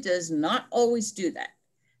Camtasia does not always do that.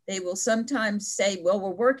 They will sometimes say, well,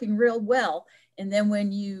 we're working real well. And then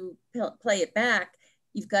when you play it back,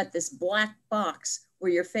 you've got this black box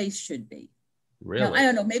where your face should be. Really? Now, I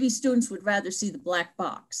don't know, maybe students would rather see the black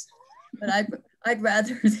box, but I'd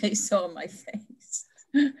rather they saw my face.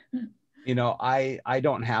 I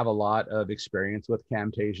don't have a lot of experience with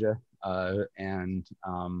Camtasia, and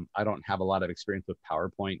I don't have a lot of experience with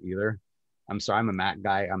PowerPoint either. I'm sorry, I'm a Mac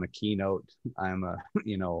guy. I'm a Keynote. I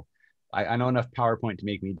know enough PowerPoint to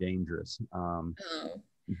make me dangerous. But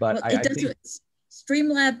well,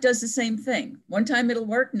 Streamlab does the same thing. One time it'll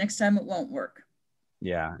work, next time it won't work.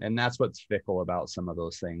 Yeah, and that's what's fickle about some of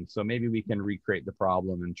those things. So maybe we can recreate the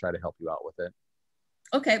problem and try to help you out with it.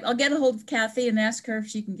 Okay, I'll get a hold of Kathy and ask her if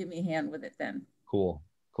she can give me a hand with it then. Cool.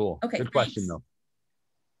 Okay, good question though.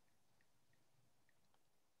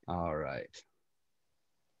 All right.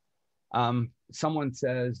 Someone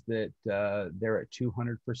says that they're at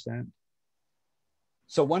 200%.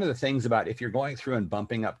 So one of the things about if you're going through and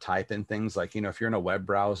bumping up type and things like, if you're in a web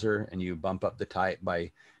browser and you bump up the type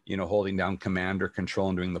by, holding down Command or Control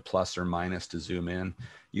and doing the plus or minus to zoom in,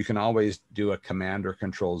 you can always do a Command or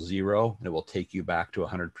Control 0 and it will take you back to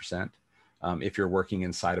 100% if you're working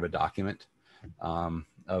inside of a document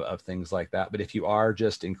of things like that. But if you are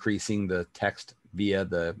just increasing the text via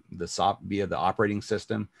the operating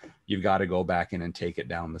system, you've got to go back in and take it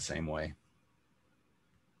down the same way.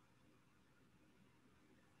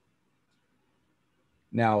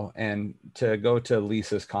 Now, and to go to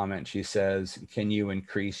Lisa's comment, she says, can you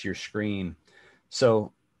increase your screen?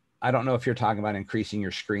 So I don't know if you're talking about increasing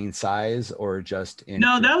your screen size or just in.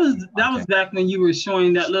 No, that was back when you were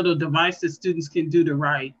showing that little device that students can do to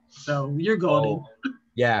write. So you're golden. Oh,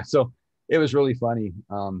 yeah, so it was really funny.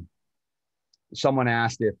 Someone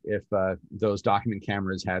asked if those document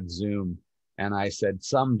cameras had zoom, and I said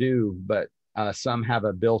some do, but some have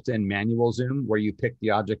a built-in manual zoom where you pick the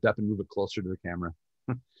object up and move it closer to the camera.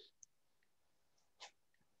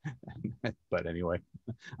 But anyway,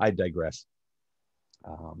 I digress.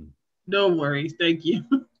 No worries. Thank you.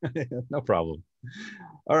 No problem.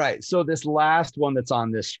 All right. So this last one that's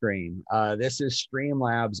on this screen, this is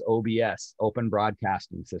Streamlabs OBS, Open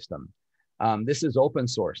Broadcasting System. This is open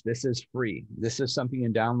source. This is free. This is something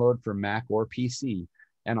you can download for Mac or PC.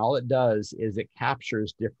 And all it does is it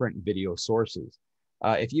captures different video sources.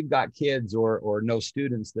 If you've got kids or no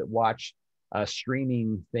students that watch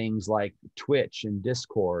streaming things like Twitch and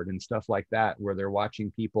Discord and stuff like that, where they're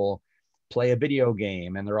watching people play a video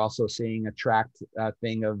game and they're also seeing a tracked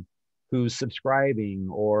thing of who's subscribing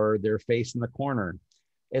or their face in the corner.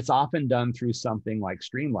 It's often done through something like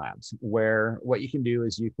Streamlabs, where what you can do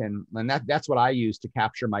is you can, and that's what I use to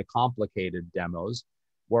capture my complicated demos,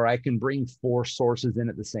 where I can bring 4 sources in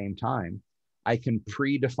at the same time. I can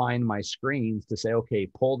predefine my screens to say, okay,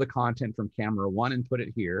 pull the content from camera 1 and put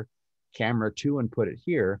it here, camera 2 and put it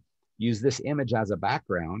here, use this image as a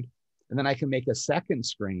background, and then I can make a second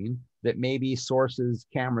screen that maybe sources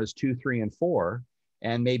cameras 2, 3, and 4,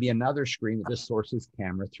 and maybe another screen that just sources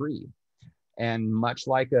camera 3. And much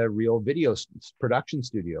like a real video production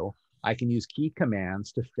studio, I can use key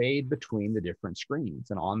commands to fade between the different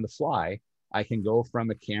screens. And on the fly, I can go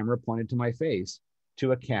from a camera pointed to my face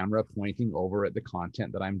to a camera pointing over at the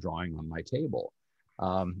content that I'm drawing on my table.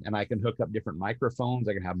 And I can hook up different microphones.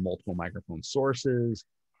 I can have multiple microphone sources,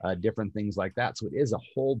 different things like that. So it is a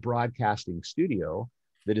whole broadcasting studio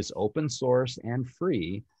that is open source and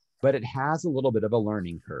free, but it has a little bit of a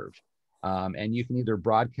learning curve. And you can either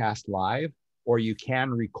broadcast live or you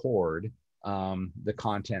can record the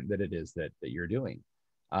content that it is that you're doing.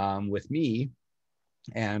 With me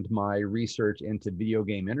and my research into video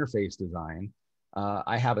game interface design,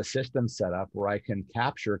 I have a system set up where I can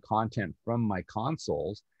capture content from my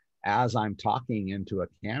consoles as I'm talking into a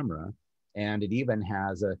camera. And it even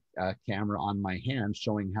has a camera on my hand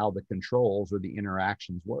showing how the controls or the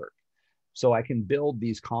interactions work. So I can build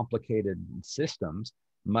these complicated systems,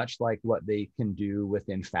 much like what they can do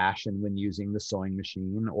within fashion when using the sewing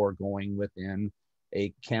machine or going within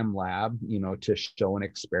a chem lab, to show an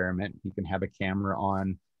experiment. You can have a camera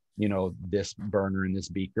on, this burner in this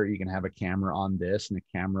beaker. You can have a camera on this and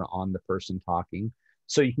a camera on the person talking.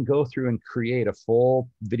 So you can go through and create a full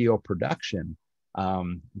video production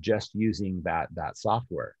just using that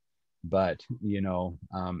software. But,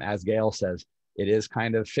 as Gail says, it is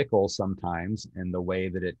kind of fickle sometimes in the way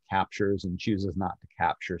that it captures and chooses not to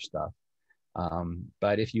capture stuff.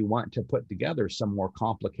 But if you want to put together some more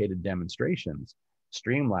complicated demonstrations,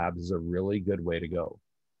 Streamlabs is a really good way to go.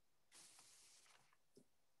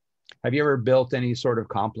 Have you ever built any sort of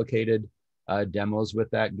complicated demos with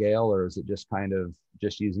that, Gail, or is it just kind of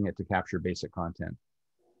just using it to capture basic content?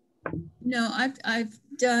 No, I've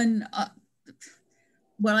done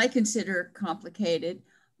what I consider complicated,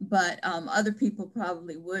 but other people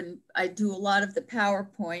probably wouldn't. I do a lot of the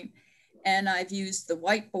PowerPoint, and I've used the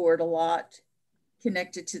whiteboard a lot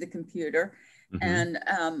connected to the computer. Mm-hmm.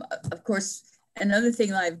 And of course, another thing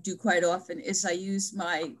that I do quite often is I use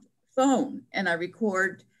my phone and I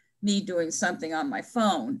record me doing something on my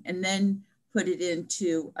phone and then put it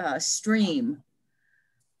into Stream,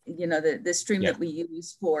 the Stream that we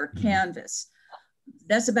use for Canvas.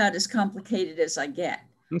 That's about as complicated as I get.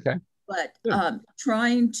 Okay. But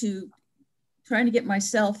trying to get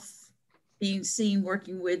myself being seen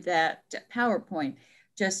working with that PowerPoint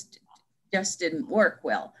just didn't work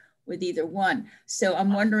well with either one. So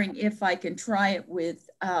I'm wondering if I can try it with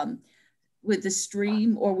the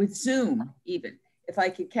Stream or with Zoom even. If I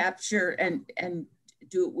could capture and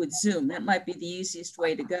do it with Zoom, that might be the easiest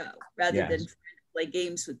way to go rather than trying to play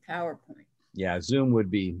games with PowerPoint. Yeah, Zoom would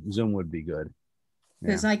be good.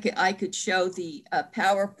 Because I could show the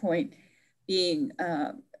PowerPoint being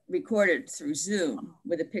recorded through Zoom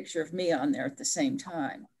with a picture of me on there at the same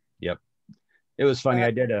time. Yep. It was funny.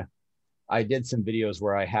 I did some videos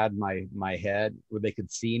where I had my head where they could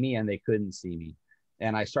see me and they couldn't see me.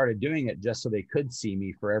 And I started doing it just so they could see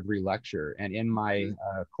me for every lecture. And in my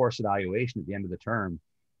course evaluation at the end of the term,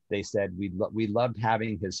 they said we loved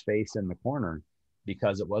having his face in the corner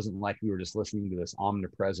because it wasn't like we were just listening to this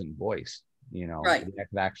omnipresent voice. Right. They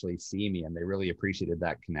could actually see me, and they really appreciated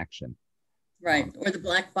that connection. Right, or the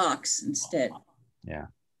black box instead. Yeah.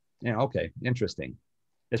 Okay, interesting.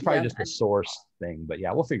 It's probably just a source thing, but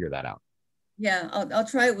yeah, we'll figure that out. Yeah, I'll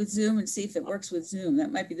try it with Zoom and see if it works with Zoom.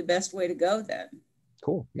 That might be the best way to go then.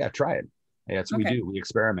 Cool. Yeah, try it. Yeah, that's what we do. We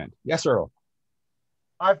experiment. Yes, Earl.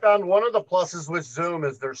 I found one of the pluses with Zoom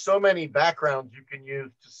is there's so many backgrounds you can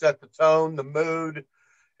use to set the tone, the mood.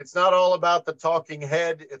 It's not all about the talking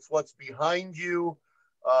head. It's what's behind you.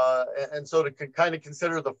 And so to kind of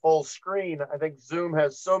consider the full screen, I think Zoom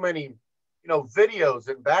has so many, videos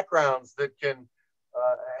and backgrounds that can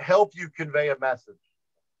help you convey a message.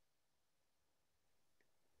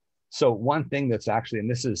 So one thing that's actually,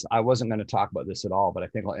 and I wasn't going to talk about this at all, but I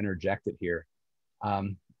think I'll interject it here.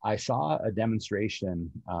 I saw a demonstration,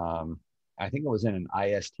 I think it was in an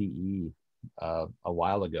ISTE a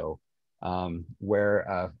while ago,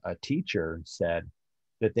 where a teacher said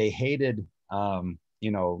that they hated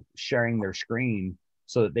sharing their screen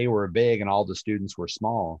so that they were big and all the students were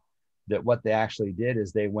small, that what they actually did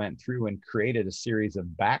is they went through and created a series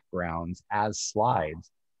of backgrounds as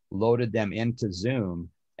slides, loaded them into Zoom,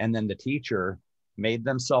 and then the teacher made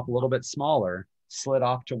themselves a little bit smaller, slid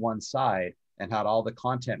off to one side, and had all the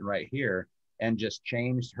content right here, and just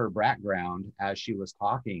changed her background as she was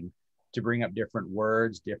talking to bring up different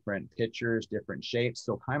words, different pictures, different shapes.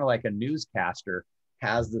 So kind of like a newscaster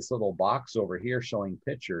has this little box over here showing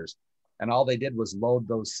pictures. And all they did was load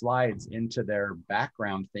those slides into their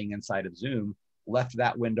background thing inside of Zoom, left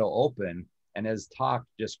that window open, and as talked,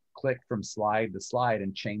 just clicked from slide to slide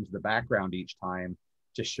and changed the background each time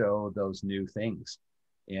to show those new things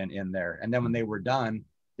in there. And then when they were done,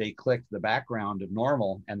 they clicked the background of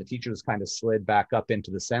normal, and the teacher just kind of slid back up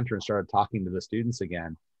into the center and started talking to the students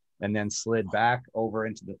again, and then slid back over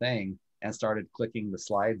into the thing and started clicking the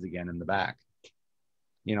slides again in the back.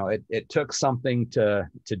 It took something to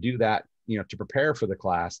do that, to prepare for the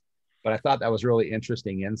class, but I thought that was really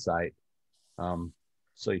interesting insight. So,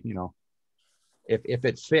 if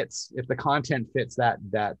it fits, if the content fits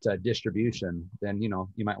that distribution, then, you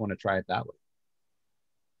might want to try it that way.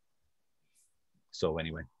 So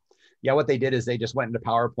anyway, yeah, what they did is they just went into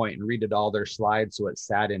PowerPoint and redid all their slides so it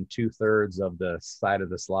sat in 2/3 of the side of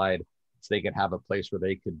the slide, so they could have a place where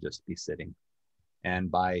they could just be sitting.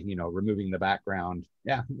 And by, removing the background,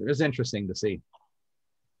 yeah, it was interesting to see.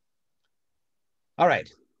 All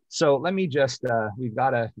right, so let me just, we've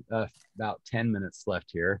got about 10 minutes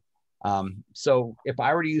left here. So if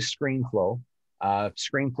I were to use ScreenFlow,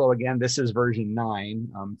 again, this is version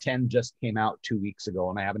 9. 10 just came out 2 weeks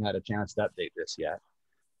ago, and I haven't had a chance to update this yet.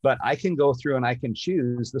 But I can go through and I can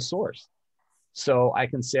choose the source. So I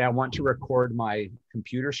can say I want to record my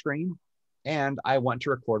computer screen, and I want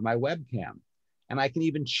to record my webcam. And I can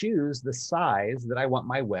even choose the size that I want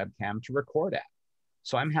my webcam to record at.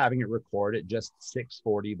 So I'm having it record at just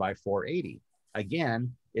 640 by 480.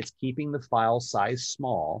 Again, it's keeping the file size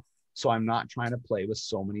small, so I'm not trying to play with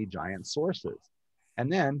so many giant sources.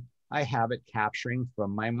 And then I have it capturing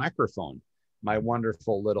from my microphone, my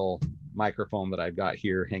wonderful little microphone that I've got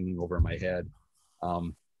here hanging over my head.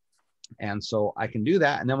 And so I can do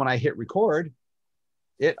that. And then when I hit record,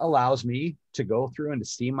 it allows me to go through and to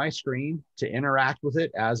see my screen, to interact with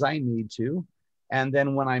it as I need to. And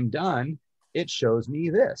then when I'm done, it shows me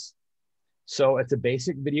this. So it's a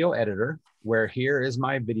basic video editor where here is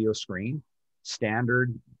my video screen,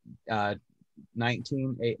 standard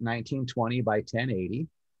 1920 by 1080.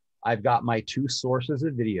 I've got my 2 sources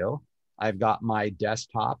of video. I've got my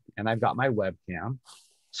desktop and I've got my webcam.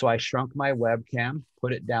 So I shrunk my webcam,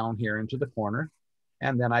 put it down here into the corner.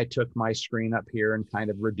 And then I took my screen up here and kind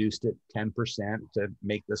of reduced it 10% to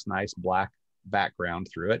make this nice black background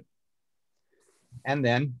through it. And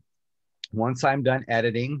then once I'm done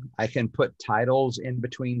editing, I can put titles in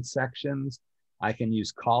between sections. I can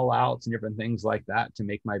use call outs and different things like that to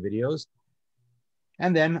make my videos.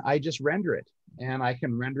 And then I just render it, and I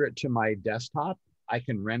can render it to my desktop. I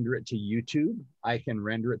can render it to YouTube. I can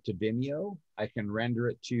render it to Vimeo. I can render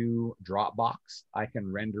it to Dropbox. I can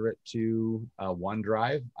render it to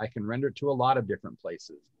OneDrive. I can render it to a lot of different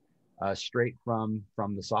places, straight from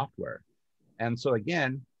the software. And so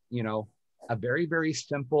again, a very, very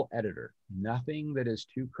simple editor, nothing that is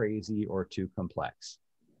too crazy or too complex.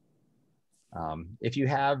 If you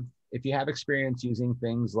have experience using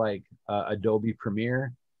things like Adobe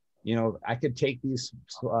Premiere, I could take these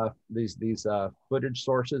footage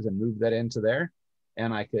sources and move that into there,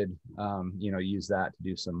 and I could use that to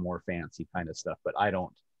do some more fancy kind of stuff. But I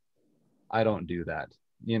don't do that.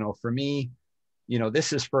 For me,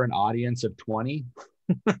 this is for an audience of 20.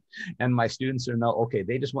 And my students okay,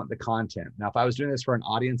 they just want the content. Now, if I was doing this for an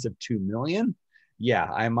audience of 2 million,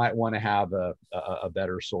 yeah, I might want to have a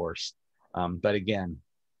better source. But again,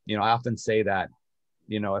 I often say that,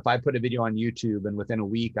 if I put a video on YouTube and within a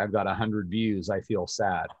week I've got 100 views, I feel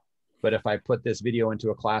sad. But if I put this video into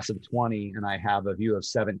a class of 20 and I have a view of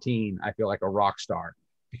 17, I feel like a rock star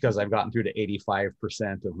because I've gotten through to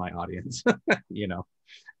 85% of my audience,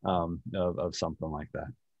 of something like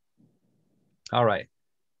that. All right.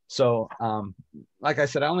 So like I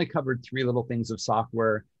said, I only covered 3 little things of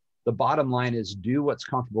software. The bottom line is do what's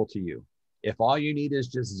comfortable to you. If all you need is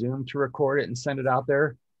just Zoom to record it and send it out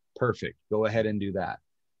there, perfect. Go ahead and do that.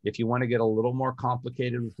 If you want to get a little more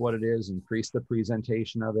complicated with what it is, increase the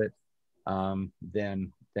presentation of it,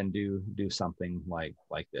 then do something like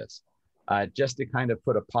this. Just to kind of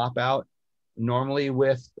put a pop out, normally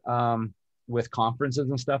with conferences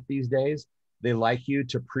and stuff these days, they like you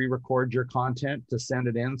to pre-record your content to send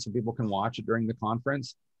it in so people can watch it during the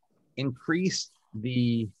conference. Increase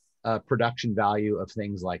the production value of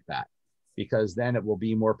things like that, because then it will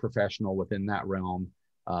be more professional within that realm,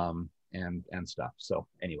 and stuff. So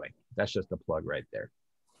anyway, that's just a plug right there.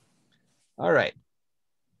 All right.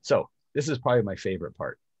 So this is probably my favorite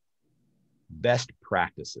part. Best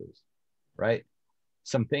practices, right?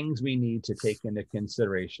 Some things we need to take into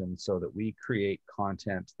consideration so that we create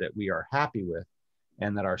content that we are happy with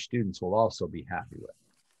and that our students will also be happy with.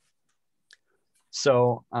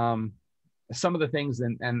 So some of the things,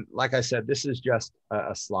 and like I said, this is just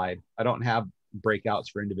a slide. I don't have breakouts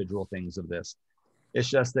for individual things of this. It's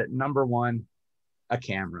just that number one, a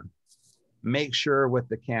camera. Make sure with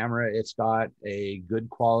the camera, it's got a good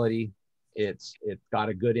quality. It's got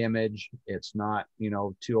a good image. It's not,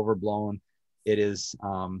 too overblown. It is,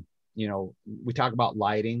 we talk about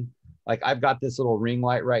lighting. Like I've got this little ring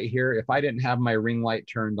light right here. If I didn't have my ring light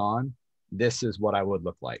turned on, this is what I would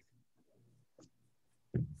look like.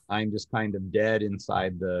 I'm just kind of dead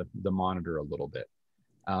inside the monitor a little bit.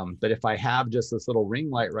 But if I have just this little ring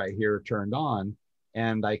light right here turned on,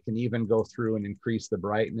 and I can even go through and increase the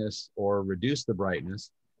brightness or reduce the brightness,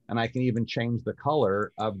 and I can even change the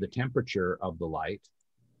color of the temperature of the light,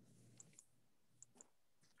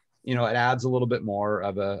 it adds a little bit more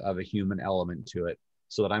of a human element to it,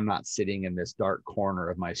 so that I'm not sitting in this dark corner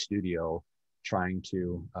of my studio trying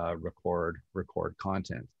to record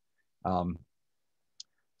content.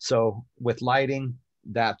 So with lighting,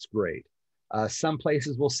 that's great. Some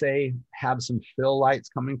places will say have some fill lights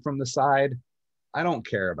coming from the side. I don't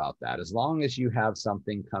care about that. As long as you have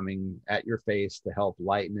something coming at your face to help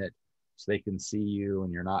lighten it so they can see you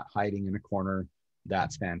and you're not hiding in a corner,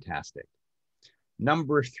 that's fantastic.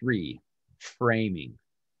 Number 3, framing.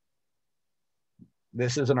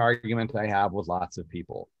 This is an argument I have with lots of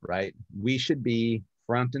people, right? We should be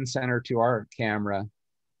front and center to our camera,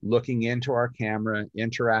 looking into our camera,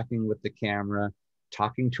 interacting with the camera,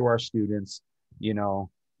 talking to our students,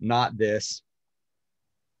 not this,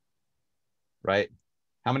 right?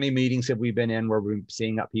 How many meetings have we been in where we're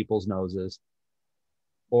seeing up people's noses?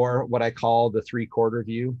 Or what I call the 3/4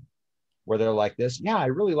 view, where they're like this. Yeah, I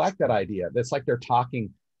really like that idea. That's like they're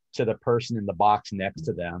talking to the person in the box next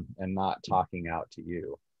to them and not talking out to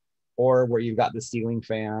you. Or where you've got the ceiling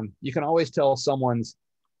fan. You can always tell someone's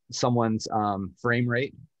frame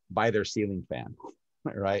rate by their ceiling fan,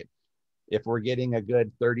 right? If we're getting a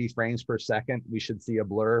good 30 frames per second, we should see a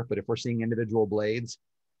blur. But if we're seeing individual blades,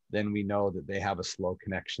 then we know that they have a slow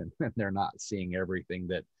connection and they're not seeing everything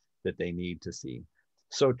that they need to see.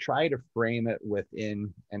 So try to frame it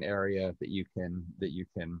within an area that you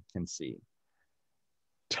can see.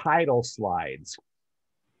 Title slides.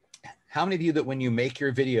 How many of you that when you make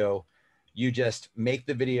your video, you just make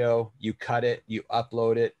the video, you cut it, you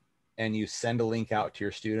upload it, and you send a link out to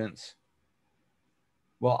your students?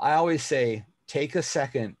 Well, I always say, take a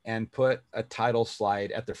second and put a title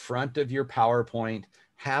slide at the front of your PowerPoint,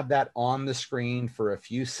 have that on the screen for a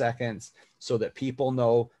few seconds so that people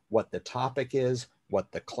know what the topic is,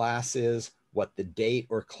 what the class is, what the date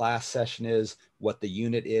or class session is, what the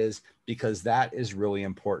unit is, because that is really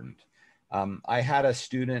important. I had a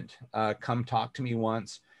student come talk to me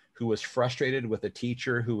once who was frustrated with a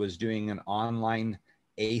teacher who was doing an online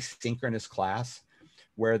asynchronous class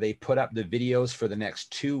where they put up the videos for the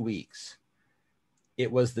next 2 weeks.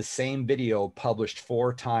 It was the same video published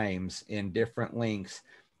 4 times in different links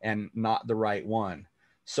and not the right one.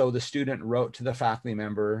 So the student wrote to the faculty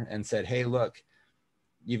member and said, hey, look,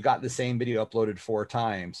 you've got the same video uploaded 4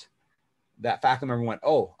 times. That faculty member went,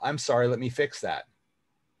 oh, I'm sorry, let me fix that.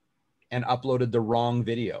 And uploaded the wrong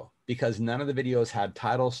video because none of the videos had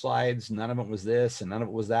title slides. None of it was this and none of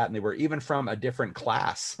it was that. And they were even from a different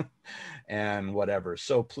class and whatever.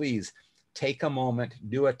 So please take a moment,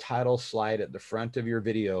 do a title slide at the front of your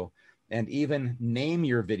video, and even name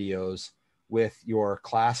your videos with your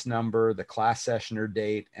class number, the class session or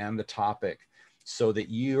date, and the topic, so that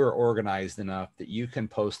you are organized enough that you can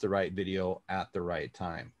post the right video at the right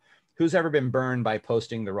time. Who's ever been burned by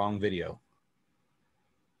posting the wrong video?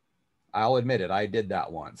 I'll admit it, I did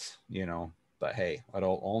that once, but hey,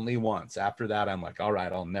 only once. After that, I'm like, all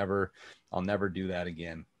right, I'll never do that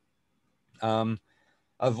again.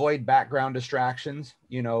 Avoid background distractions,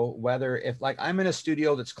 whether if like I'm in a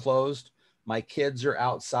studio that's closed, my kids are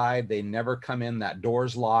outside, they never come in, that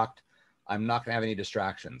door's locked, I'm not gonna have any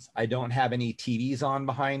distractions. I don't have any TVs on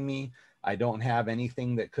behind me. I don't have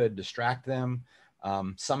anything that could distract them.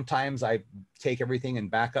 Sometimes I take everything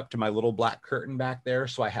and back up to my little black curtain back there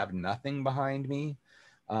so I have nothing behind me.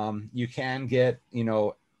 You can get,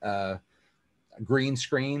 green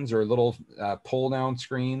screens or little pull down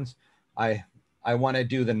screens. I want to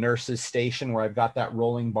do the nurse's station where I've got that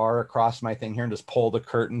rolling bar across my thing here and just pull the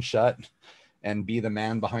curtain shut and be the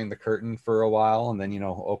man behind the curtain for a while. And then, you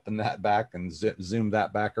know, open that back and zoom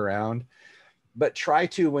that back around. But try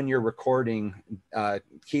to, when you're recording,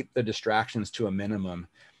 keep the distractions to a minimum.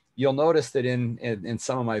 You'll notice that in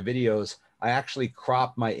some of my videos, I actually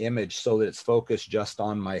crop my image so that it's focused just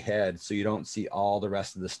on my head, so you don't see all the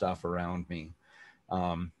rest of the stuff around me.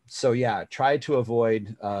 So yeah, try to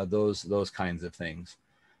avoid those kinds of things.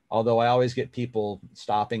 Although I always get people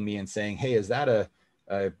stopping me and saying, hey, is that a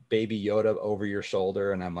Baby Yoda over your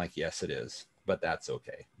shoulder? And I'm like, yes, it is, but that's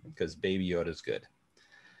okay, because Baby Yoda is good.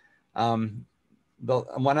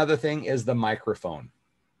 One other thing is the microphone.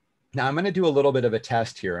 Now I'm going to do a little bit of a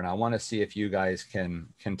test here, and I want to see if you guys can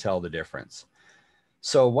tell the difference.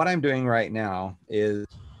 So what I'm doing right now is,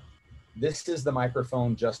 this is the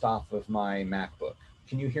microphone just off of my MacBook.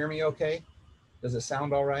 Can you hear me okay? Does it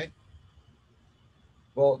sound all right?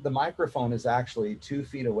 Well, the microphone is actually 2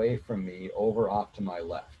 feet away from me over off to my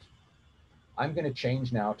left. I'm going to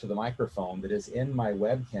change now to the microphone that is in my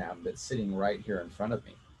webcam that's sitting right here in front of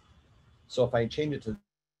me. So if I change it to,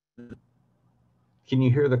 can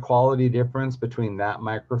you hear the quality difference between that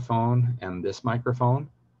microphone and this microphone?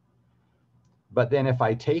 But then if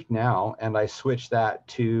I take now and I switch that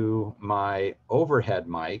to my overhead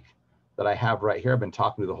mic that I have right here, I've been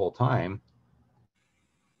talking to the whole time.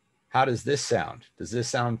 How does this sound? Does this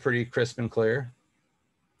sound pretty crisp and clear?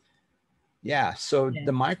 Yeah, so Yeah.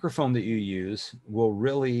 the microphone that you use will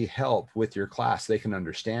really help with your class. They can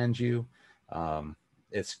understand you.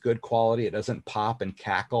 It's good quality. It doesn't pop and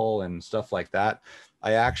cackle and stuff like that.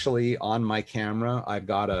 I actually, on my camera, I've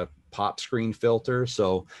got a pop screen filter,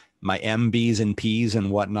 so my MBs and Ps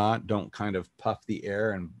and whatnot don't kind of puff the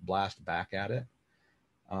air and blast back at it,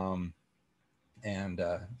 and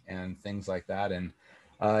things like that. And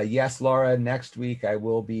yes, Laura, next week I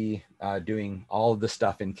will be doing all of the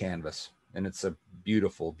stuff in Canvas, and it's a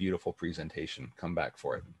beautiful, beautiful presentation. Come back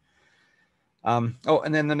for it. Oh,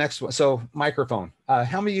 and then the next one. So microphone.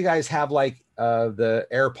 How many of you guys have like the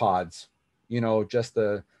AirPods? You know, just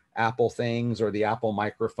the Apple things or the Apple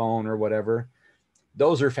microphone or whatever.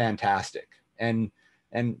 Those are fantastic. And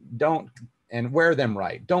wear them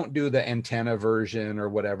right. Don't do the antenna version or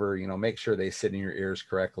whatever. You know, make sure they sit in your ears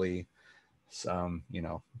correctly. You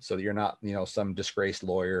know, so that you're not, you know, some disgraced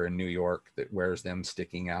lawyer in New York that wears them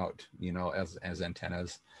sticking out, you know, as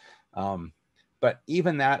antennas. But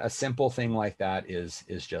even that, a simple thing like that is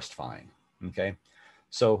just fine. Okay.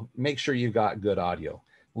 So make sure you've got good audio.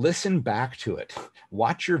 Listen back to it.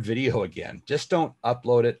 Watch your video again. Just don't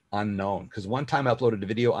upload it unknown. Because one time I uploaded a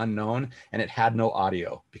video unknown and it had no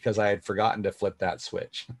audio because I had forgotten to flip that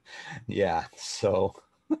switch. Yeah. So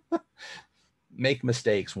make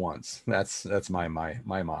mistakes once. That's my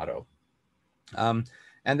motto. And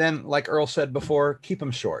then, like Earl said before, keep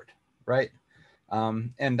them short, right?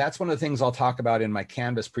 And that's one of the things I'll talk about in my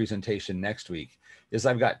Canvas presentation next week. Is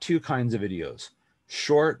I've got 2 kinds of videos: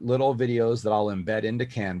 short little videos that I'll embed into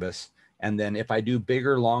Canvas, and then if I do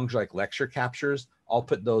bigger, long, like lecture captures, I'll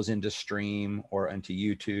put those into Stream or into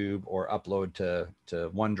YouTube or upload to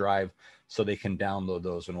OneDrive so they can download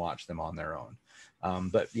those and watch them on their own.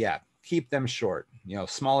 But yeah, keep them short. You know,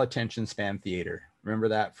 small attention span theater. Remember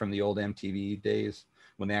that from the old MTV days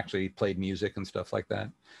when they actually played music and stuff like that.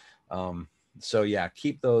 So yeah,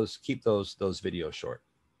 keep those videos short.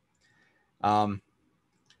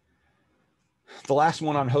 The last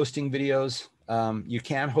one on hosting videos, you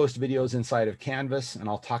can host videos inside of Canvas, and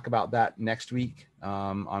I'll talk about that next week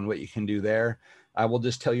on what you can do there. I will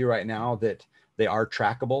just tell you right now that they are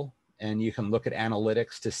trackable, and you can look at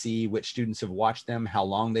analytics to see which students have watched them, how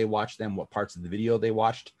long they watched them, what parts of the video they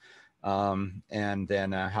watched, and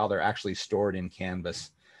then how they're actually stored in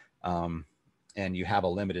Canvas. And you have a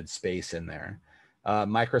limited space in there.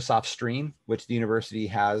 Microsoft Stream, which the university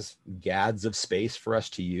has gads of space for us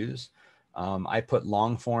to use. I put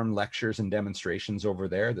long form lectures and demonstrations over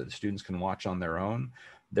there that the students can watch on their own.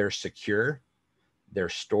 They're secure, they're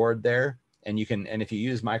stored there, and you can, and if you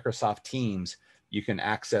use Microsoft Teams, you can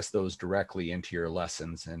access those directly into your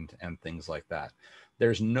lessons and things like that.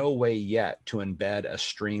 There's no way yet to embed a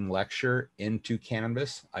stream lecture into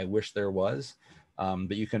Canvas. I wish there was,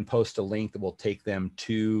 but you can post a link that will take them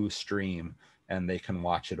to Stream and they can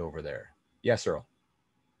watch it over there. Yes, Earl.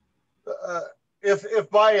 If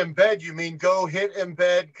by embed you mean go hit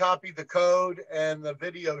embed, copy the code, and the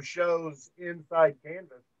video shows inside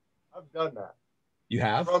Canvas, I've done that. You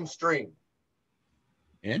have? From Stream.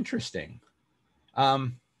 Interesting.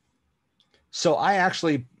 So I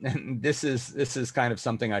actually, and this is kind of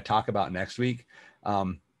something I talk about next week.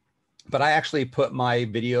 but I actually put my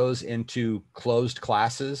videos into closed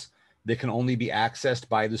classes that can only be accessed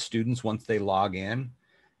by the students once they log in.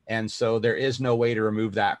 And so there is no way to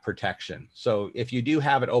remove that protection. So if you do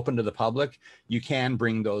have it open to the public, you can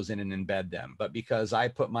bring those in and embed them. But because I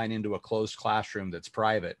put mine into a closed classroom that's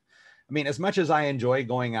private, I mean, as much as I enjoy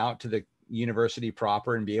going out to the university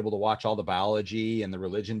proper and be able to watch all the biology and the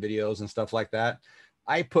religion videos and stuff like that,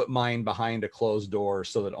 I put mine behind a closed door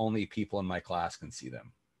so that only people in my class can see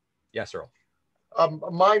them. Yes, Earl.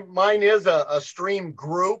 Mine is a stream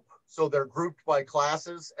group. So they're grouped by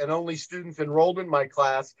classes, and only students enrolled in my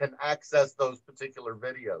class can access those particular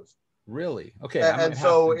videos. Really? Okay. And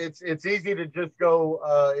so it's easy to just go,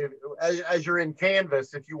 as you're in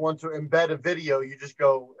Canvas, if you want to embed a video, you just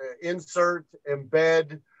go insert,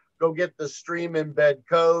 embed, go get the stream embed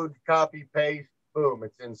code, copy, paste, boom,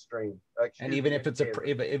 it's in stream. And even if it's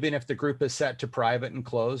even if the group is set to private and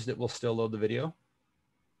closed, it will still load the video?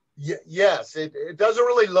 Yes, it doesn't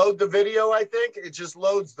really load the video, I think. It just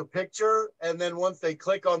loads the picture. And then once they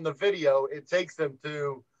click on the video, it takes them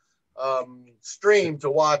to stream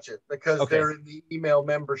to watch it because they're in the email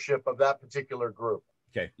membership of that particular group.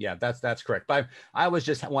 Okay, yeah, that's correct. But I was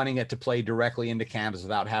just wanting it to play directly into Canvas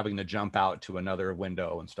without having to jump out to another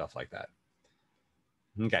window and stuff like that.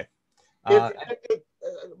 Okay.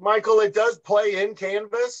 Michael, it does play in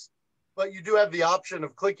Canvas, but you do have the option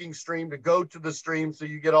of clicking stream to go to the stream so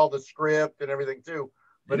you get all the script and everything too.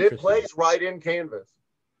 But it plays right in Canvas.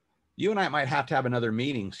 You and I might have to have another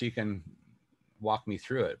meeting so you can walk me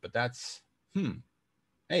through it, but that's,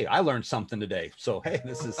 hey, I learned something today. So, hey,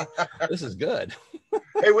 this is good.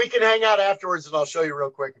 Hey, we can hang out afterwards and I'll show you real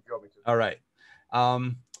quick if you want me to. All right.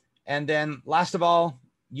 And then last of all,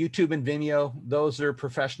 YouTube and Vimeo, those are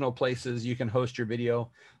professional places you can host your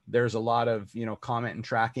video. There's a lot of, comment and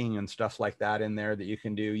tracking and stuff like that in there that you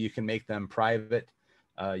can do. You can make them private.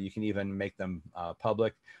 You can even make them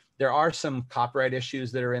public. There are some copyright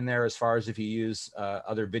issues that are in there as far as if you use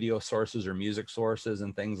other video sources or music sources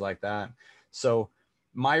and things like that. So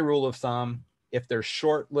my rule of thumb, if there's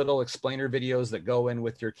short little explainer videos that go in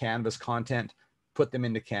with your Canvas content, put them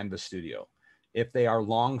into Canvas Studio. If they are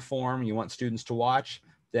long form, you want students to watch,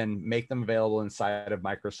 then make them available inside of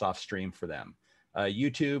Microsoft Stream for them.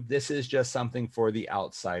 YouTube, this is just something for the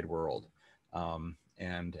outside world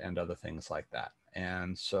and other things like that.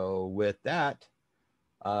 And so with that,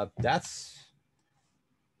 I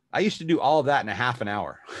used to do all of that in a half an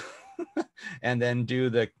hour and then do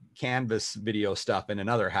the Canvas video stuff in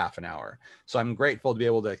another half an hour. So I'm grateful to be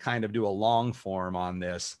able to kind of do a long form on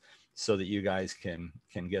this so that you guys can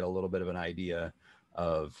get a little bit of an idea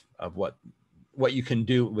of what you can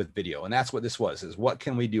do with video. And that's what this was, is what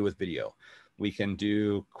can we do with video? We can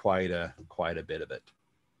do quite a bit of it.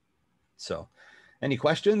 So any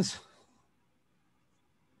questions?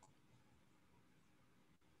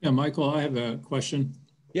 Yeah, Michael, I have a question.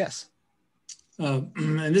 Yes.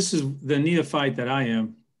 And this is the neophyte that I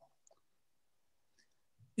am.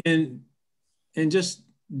 In just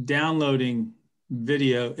downloading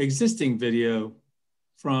video, existing video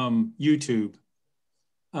from YouTube,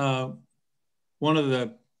 one of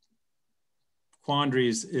the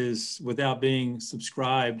quandaries is without being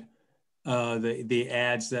subscribed, the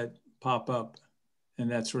ads that pop up and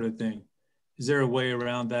that sort of thing. Is there a way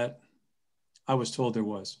around that? I was told there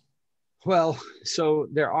was. Well, so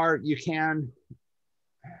there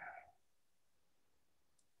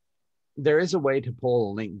is a way to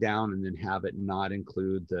pull a link down and then have it not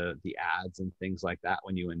include the ads and things like that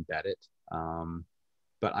when you embed it.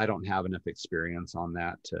 But I don't have enough experience on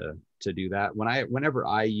that to do that. Whenever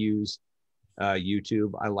I use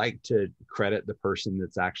YouTube, I like to credit the person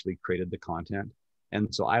that's actually created the content.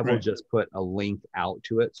 And so I will just put a link out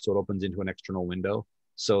to it so it opens into an external window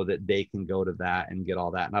so that they can go to that and get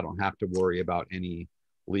all that. And I don't have to worry about any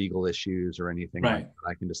legal issues or anything like that.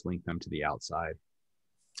 I can just link them to the outside.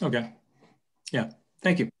 Okay. Yeah.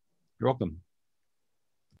 Thank you. You're welcome.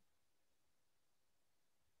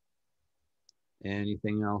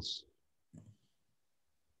 Anything else?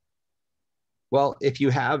 Well, if you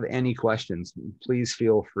have any questions, please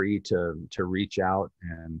feel free to reach out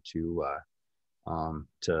and to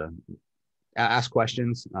ask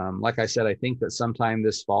questions. Like I said, I think that sometime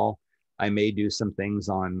this fall, I may do some things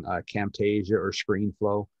on Camtasia or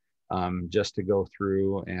ScreenFlow just to go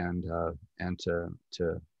through and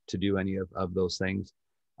to do any of those things.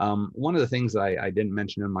 One of the things that I didn't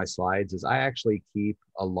mention in my slides is I actually keep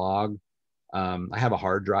a log. I have a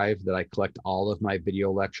hard drive that I collect all of my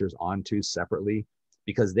video lectures onto separately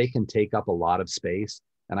because they can take up a lot of space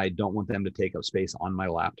and I don't want them to take up space on my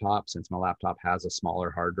laptop since my laptop has a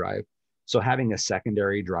smaller hard drive. So having a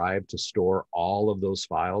secondary drive to store all of those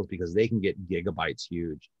files, because they can get gigabytes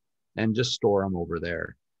huge, and just store them over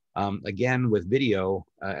there. Again, with video,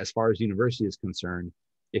 as far as university is concerned,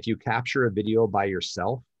 if you capture a video by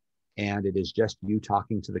yourself and it is just you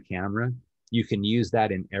talking to the camera, you can use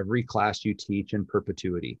that in every class you teach in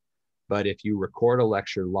perpetuity. But if you record a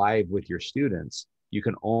lecture live with your students, you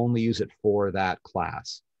can only use it for that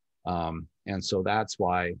class. And so that's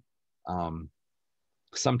why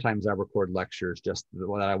sometimes I record lectures just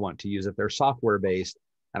that I want to use. If they're software based,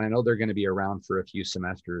 and I know they're going to be around for a few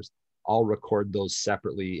semesters, I'll record those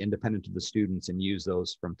separately, independent of the students, and use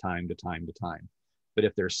those from time to time to time. But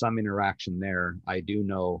if there's some interaction there, I do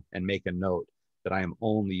know and make a note that I am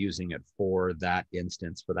only using it for that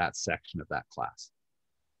instance, for that section of that class,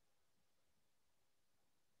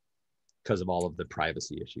 because of all of the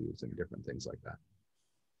privacy issues and different things like that.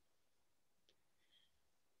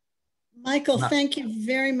 Michael, thank you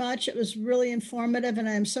very much. It was really informative, and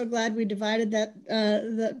I'm so glad we divided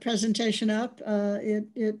that presentation up.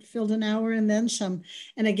 It filled an hour and then some.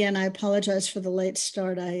 And again, I apologize for the late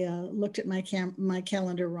start. I looked at my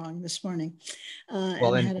calendar wrong this morning.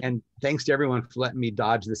 Well, and thanks to everyone for letting me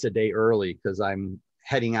dodge this a day early, because I'm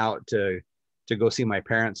heading out to go see my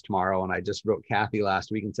parents tomorrow. And I just wrote Kathy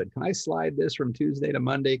last week and said, can I slide this from Tuesday to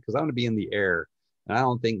Monday? Because I want to be in the air. And I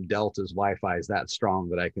don't think Delta's Wi-Fi is that strong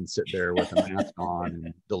that I can sit there with a mask on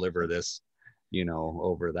and deliver this,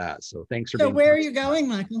 over that. So thanks for being. So where are you going,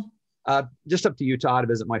 Michael? Just up to Utah to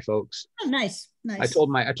visit my folks. Oh, nice. I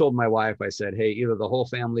told my wife, I said, hey, either the whole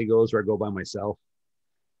family goes or I go by myself.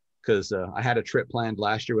 Because I had a trip planned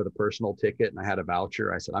last year with a personal ticket and I had a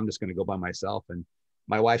voucher. I said, I'm just going to go by myself. And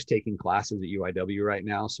my wife's taking classes at UIW right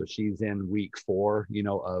now. So she's in week 4,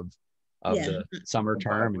 of the summer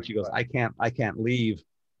term, and she goes, I can't leave.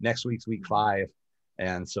 Next week's week 5.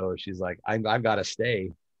 And so she's like, I've got to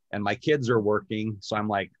stay, and my kids are working, so I'm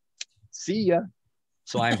like, see ya.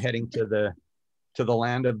 So I'm heading to the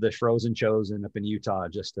land of the frozen chosen up in Utah,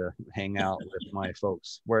 just to hang out with my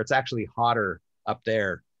folks, where it's actually hotter up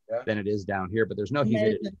there than it is down here, but there's no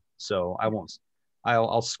humidity, so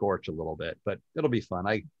I'll scorch a little bit, but it'll be fun.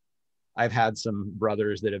 I've had some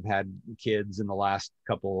brothers that have had kids in the last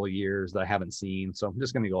couple of years that I haven't seen. So I'm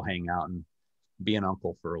just going to go hang out and be an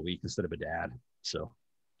uncle for a week instead of a dad. So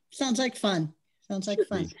sounds like fun.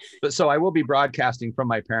 But so I will be broadcasting from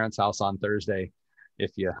my parents' house on Thursday,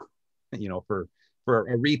 if for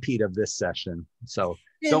a repeat of this session. So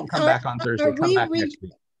don't come back on Thursday, come back next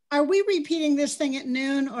week. Are we repeating this thing at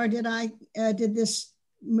noon, or did this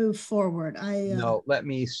move forward? No, let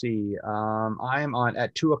me see. I'm on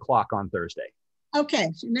at 2:00 on Thursday.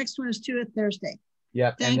 Okay, so next one is 2 at Thursday.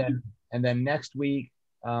 Yep. And then next week,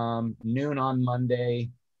 noon on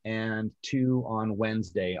Monday and 2 on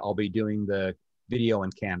Wednesday, I'll be doing the video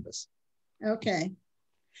and Canvas. Okay,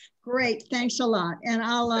 great. Thanks a lot. And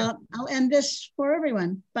I'll end this for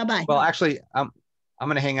everyone. Bye-bye. Well, actually, I'm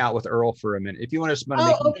going to hang out with Earl for a minute. If you want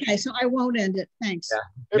to. Okay. So I won't end it. Thanks. Yeah.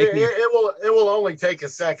 It will only take a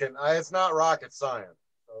second. It's not rocket science.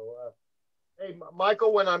 So, hey,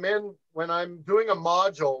 Michael, when I'm doing a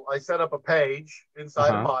module, I set up a page inside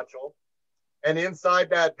a module, and inside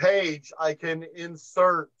that page, I can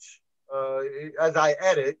insert. As I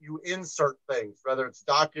edit, you insert things, whether it's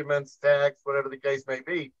documents, text, whatever the case may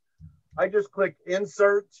be. I just click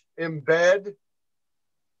Insert, Embed.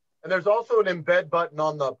 And there's also an embed button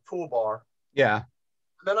on the toolbar. Yeah.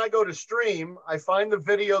 And then I go to stream. I find the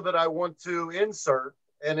video that I want to insert.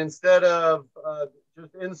 And instead of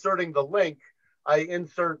just inserting the link, I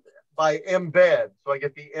insert by embed. So I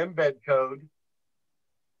get the embed code.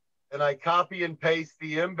 And I copy and paste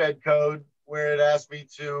the embed code where it asks me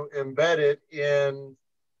to embed it in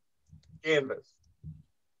Canvas.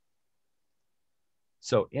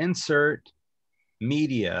 So insert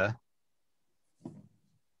media.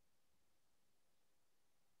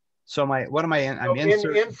 So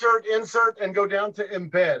insert and go down to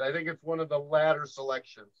embed. I think it's one of the latter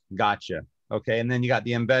selections. Gotcha. Okay. And then you got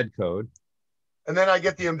the embed code. And then I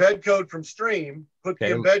get the embed code from stream, put the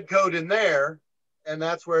embed code in there, and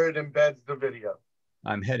that's where it embeds the video.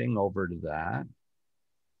 I'm heading over to that.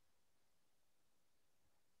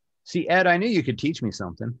 See, Ed, I knew you could teach me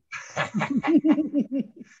something.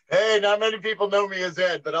 Hey, not many people know me as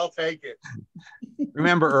Ed, but I'll take it.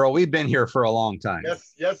 Remember, Earl, we've been here for a long time.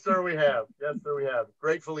 Yes, sir, we have. Yes, sir, we have.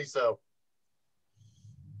 Gratefully so.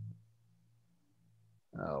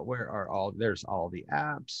 There's all the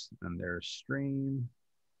apps, and there's stream.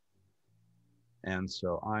 And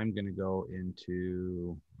so I'm going to go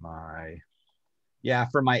into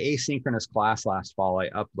for my asynchronous class last fall, I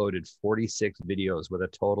uploaded 46 videos with a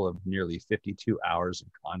total of nearly 52 hours of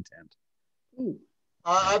content.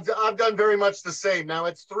 I've done very much the same. Now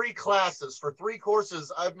it's 3 classes. For 3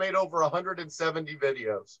 courses, I've made over 170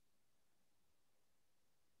 videos.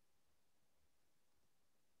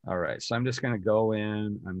 All right, so I'm just going to go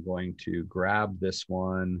in. I'm going to grab this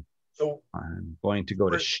one. So I'm going to go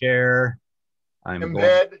to share. I'm embed.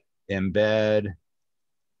 going to embed.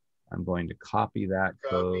 I'm going to copy that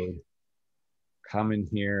code, come in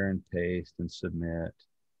here and paste and submit.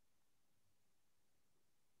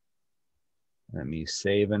 Let me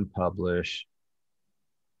save and publish.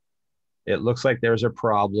 It looks like there's a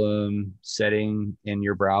problem. Setting in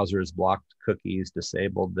your browser is blocked cookies,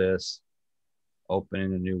 disabled this. Open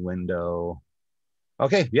in a new window.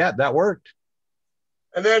 Okay, yeah, that worked.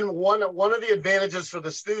 And then one of the advantages for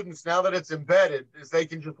the students, now that it's embedded, is they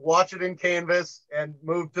can just watch it in Canvas and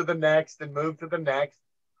move to the next and move to the next.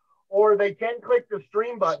 Or they can click the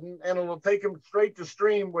stream button and it'll take them straight to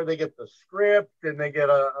stream where they get the script and they get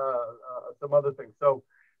some other things. So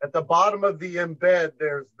at the bottom of the embed,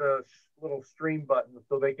 there's the little stream button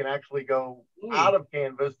so they can actually go out of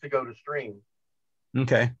Canvas to go to stream.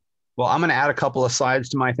 Okay. Well, I'm going to add a couple of slides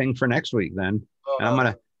to my thing for next week then.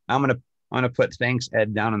 And I'm going to put thanks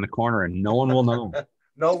Ed down in the corner and no one will know.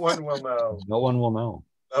 No one will know. No one will know.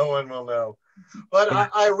 No one will know. But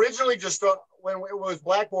I originally just thought, when it was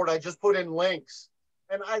Blackboard, I just put in links.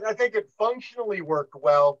 And I think it functionally worked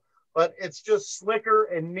well, but it's just slicker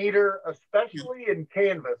and neater, especially in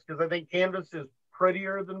Canvas, because I think Canvas is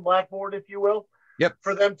prettier than Blackboard, if you will. Yep.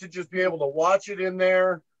 For them to just be able to watch it in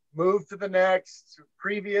there, move to the next,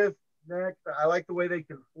 previous, next. I like the way they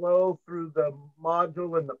can flow through the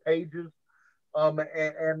module and the pages.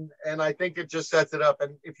 And I think it just sets it up.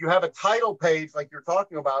 And if you have a title page like you're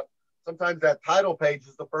talking about, sometimes that title page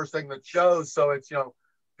is the first thing that shows. So it's,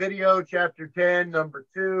 video chapter 10, number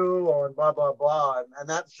 2 on blah, blah, blah. And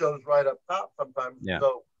that shows right up top sometimes. Yeah.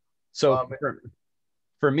 So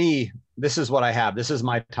for me, this is what I have. This is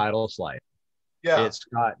my title slide. Yeah. It's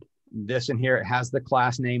got this in here. It has the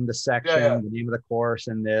class name, the section, the name of the course,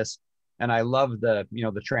 and this. And I love the,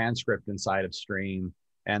 the transcript inside of Stream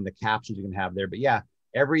and the captions you can have there. But yeah,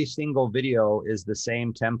 every single video is the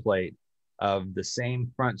same template of the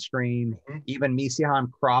same front screen. Even me, see how I'm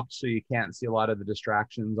cropped so you can't see a lot of the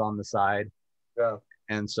distractions on the side. Yeah.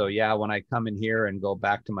 And so, yeah, when I come in here and go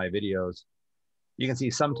back to my videos, you can see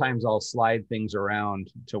sometimes I'll slide things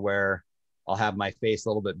around to where I'll have my face a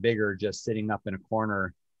little bit bigger, just sitting up in a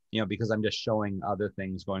corner, because I'm just showing other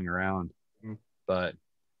things going around. But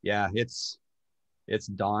yeah, it's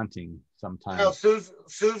daunting sometimes. Now,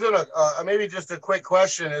 Susan, maybe just a quick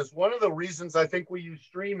question is, one of the reasons I think we use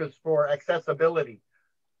Stream is for accessibility,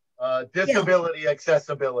 disability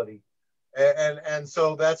accessibility. And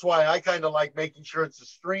so that's why I kind of like making sure it's a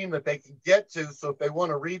stream that they can get to. So if they want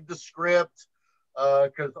to read the script,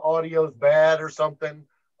 because audio is bad or something,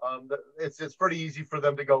 it's pretty easy for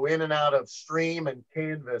them to go in and out of Stream and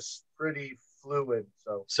Canvas pretty fluid.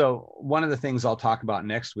 So one of the things I'll talk about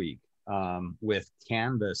next week with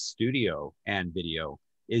Canvas Studio and video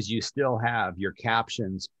is you still have your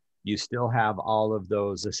captions, you still have all of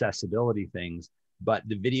those accessibility things, but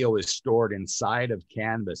the video is stored inside of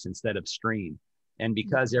Canvas instead of Stream. And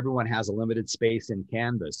because everyone has a limited space in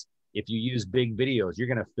Canvas, if you use big videos, you're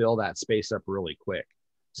going to fill that space up really quick.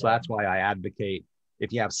 So that's why I advocate,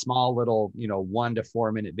 if you have small little, 1 to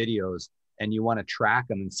 4 minute videos and you want to track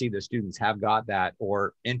them and see the students have got that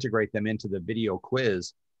or integrate them into the video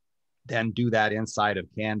quiz, then do that inside of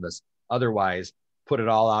Canvas. Otherwise, put it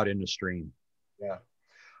all out into Stream. Yeah.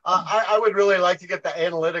 I would really like to get the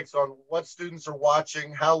analytics on what students are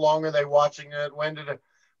watching, how long are they watching it, when did it,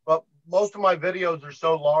 but most of my videos are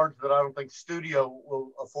so large that I don't think Studio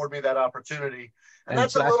will afford me that opportunity. And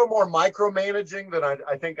that's a little more micromanaging than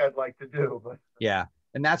I think I'd like to do. But yeah.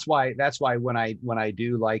 And that's why when I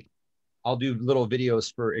do, like, I'll do little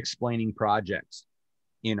videos for explaining projects,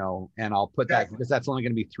 and I'll put that, because that's only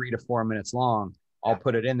going to be 3 to 4 minutes long. I'll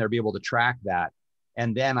put it in there, be able to track that.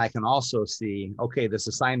 And then I can also see, okay, this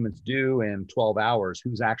assignment's due in 12 hours.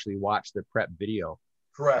 Who's actually watched the prep video?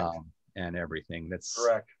 Correct. And everything. That's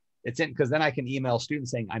correct. It's in, because then I can email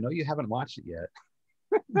students saying, I know you haven't watched it yet.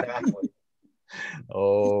 Exactly.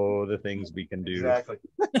 Oh, the things we can do. Exactly.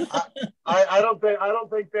 I don't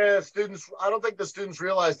think the students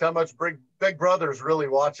realized how much Big Brother's really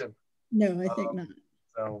watching. No, I think not.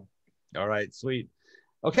 So, all right, sweet.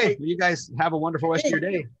 Okay, well, you guys have a wonderful rest of your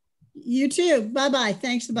day. You too. Bye-bye.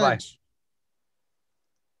 Thanks a bunch. Bye.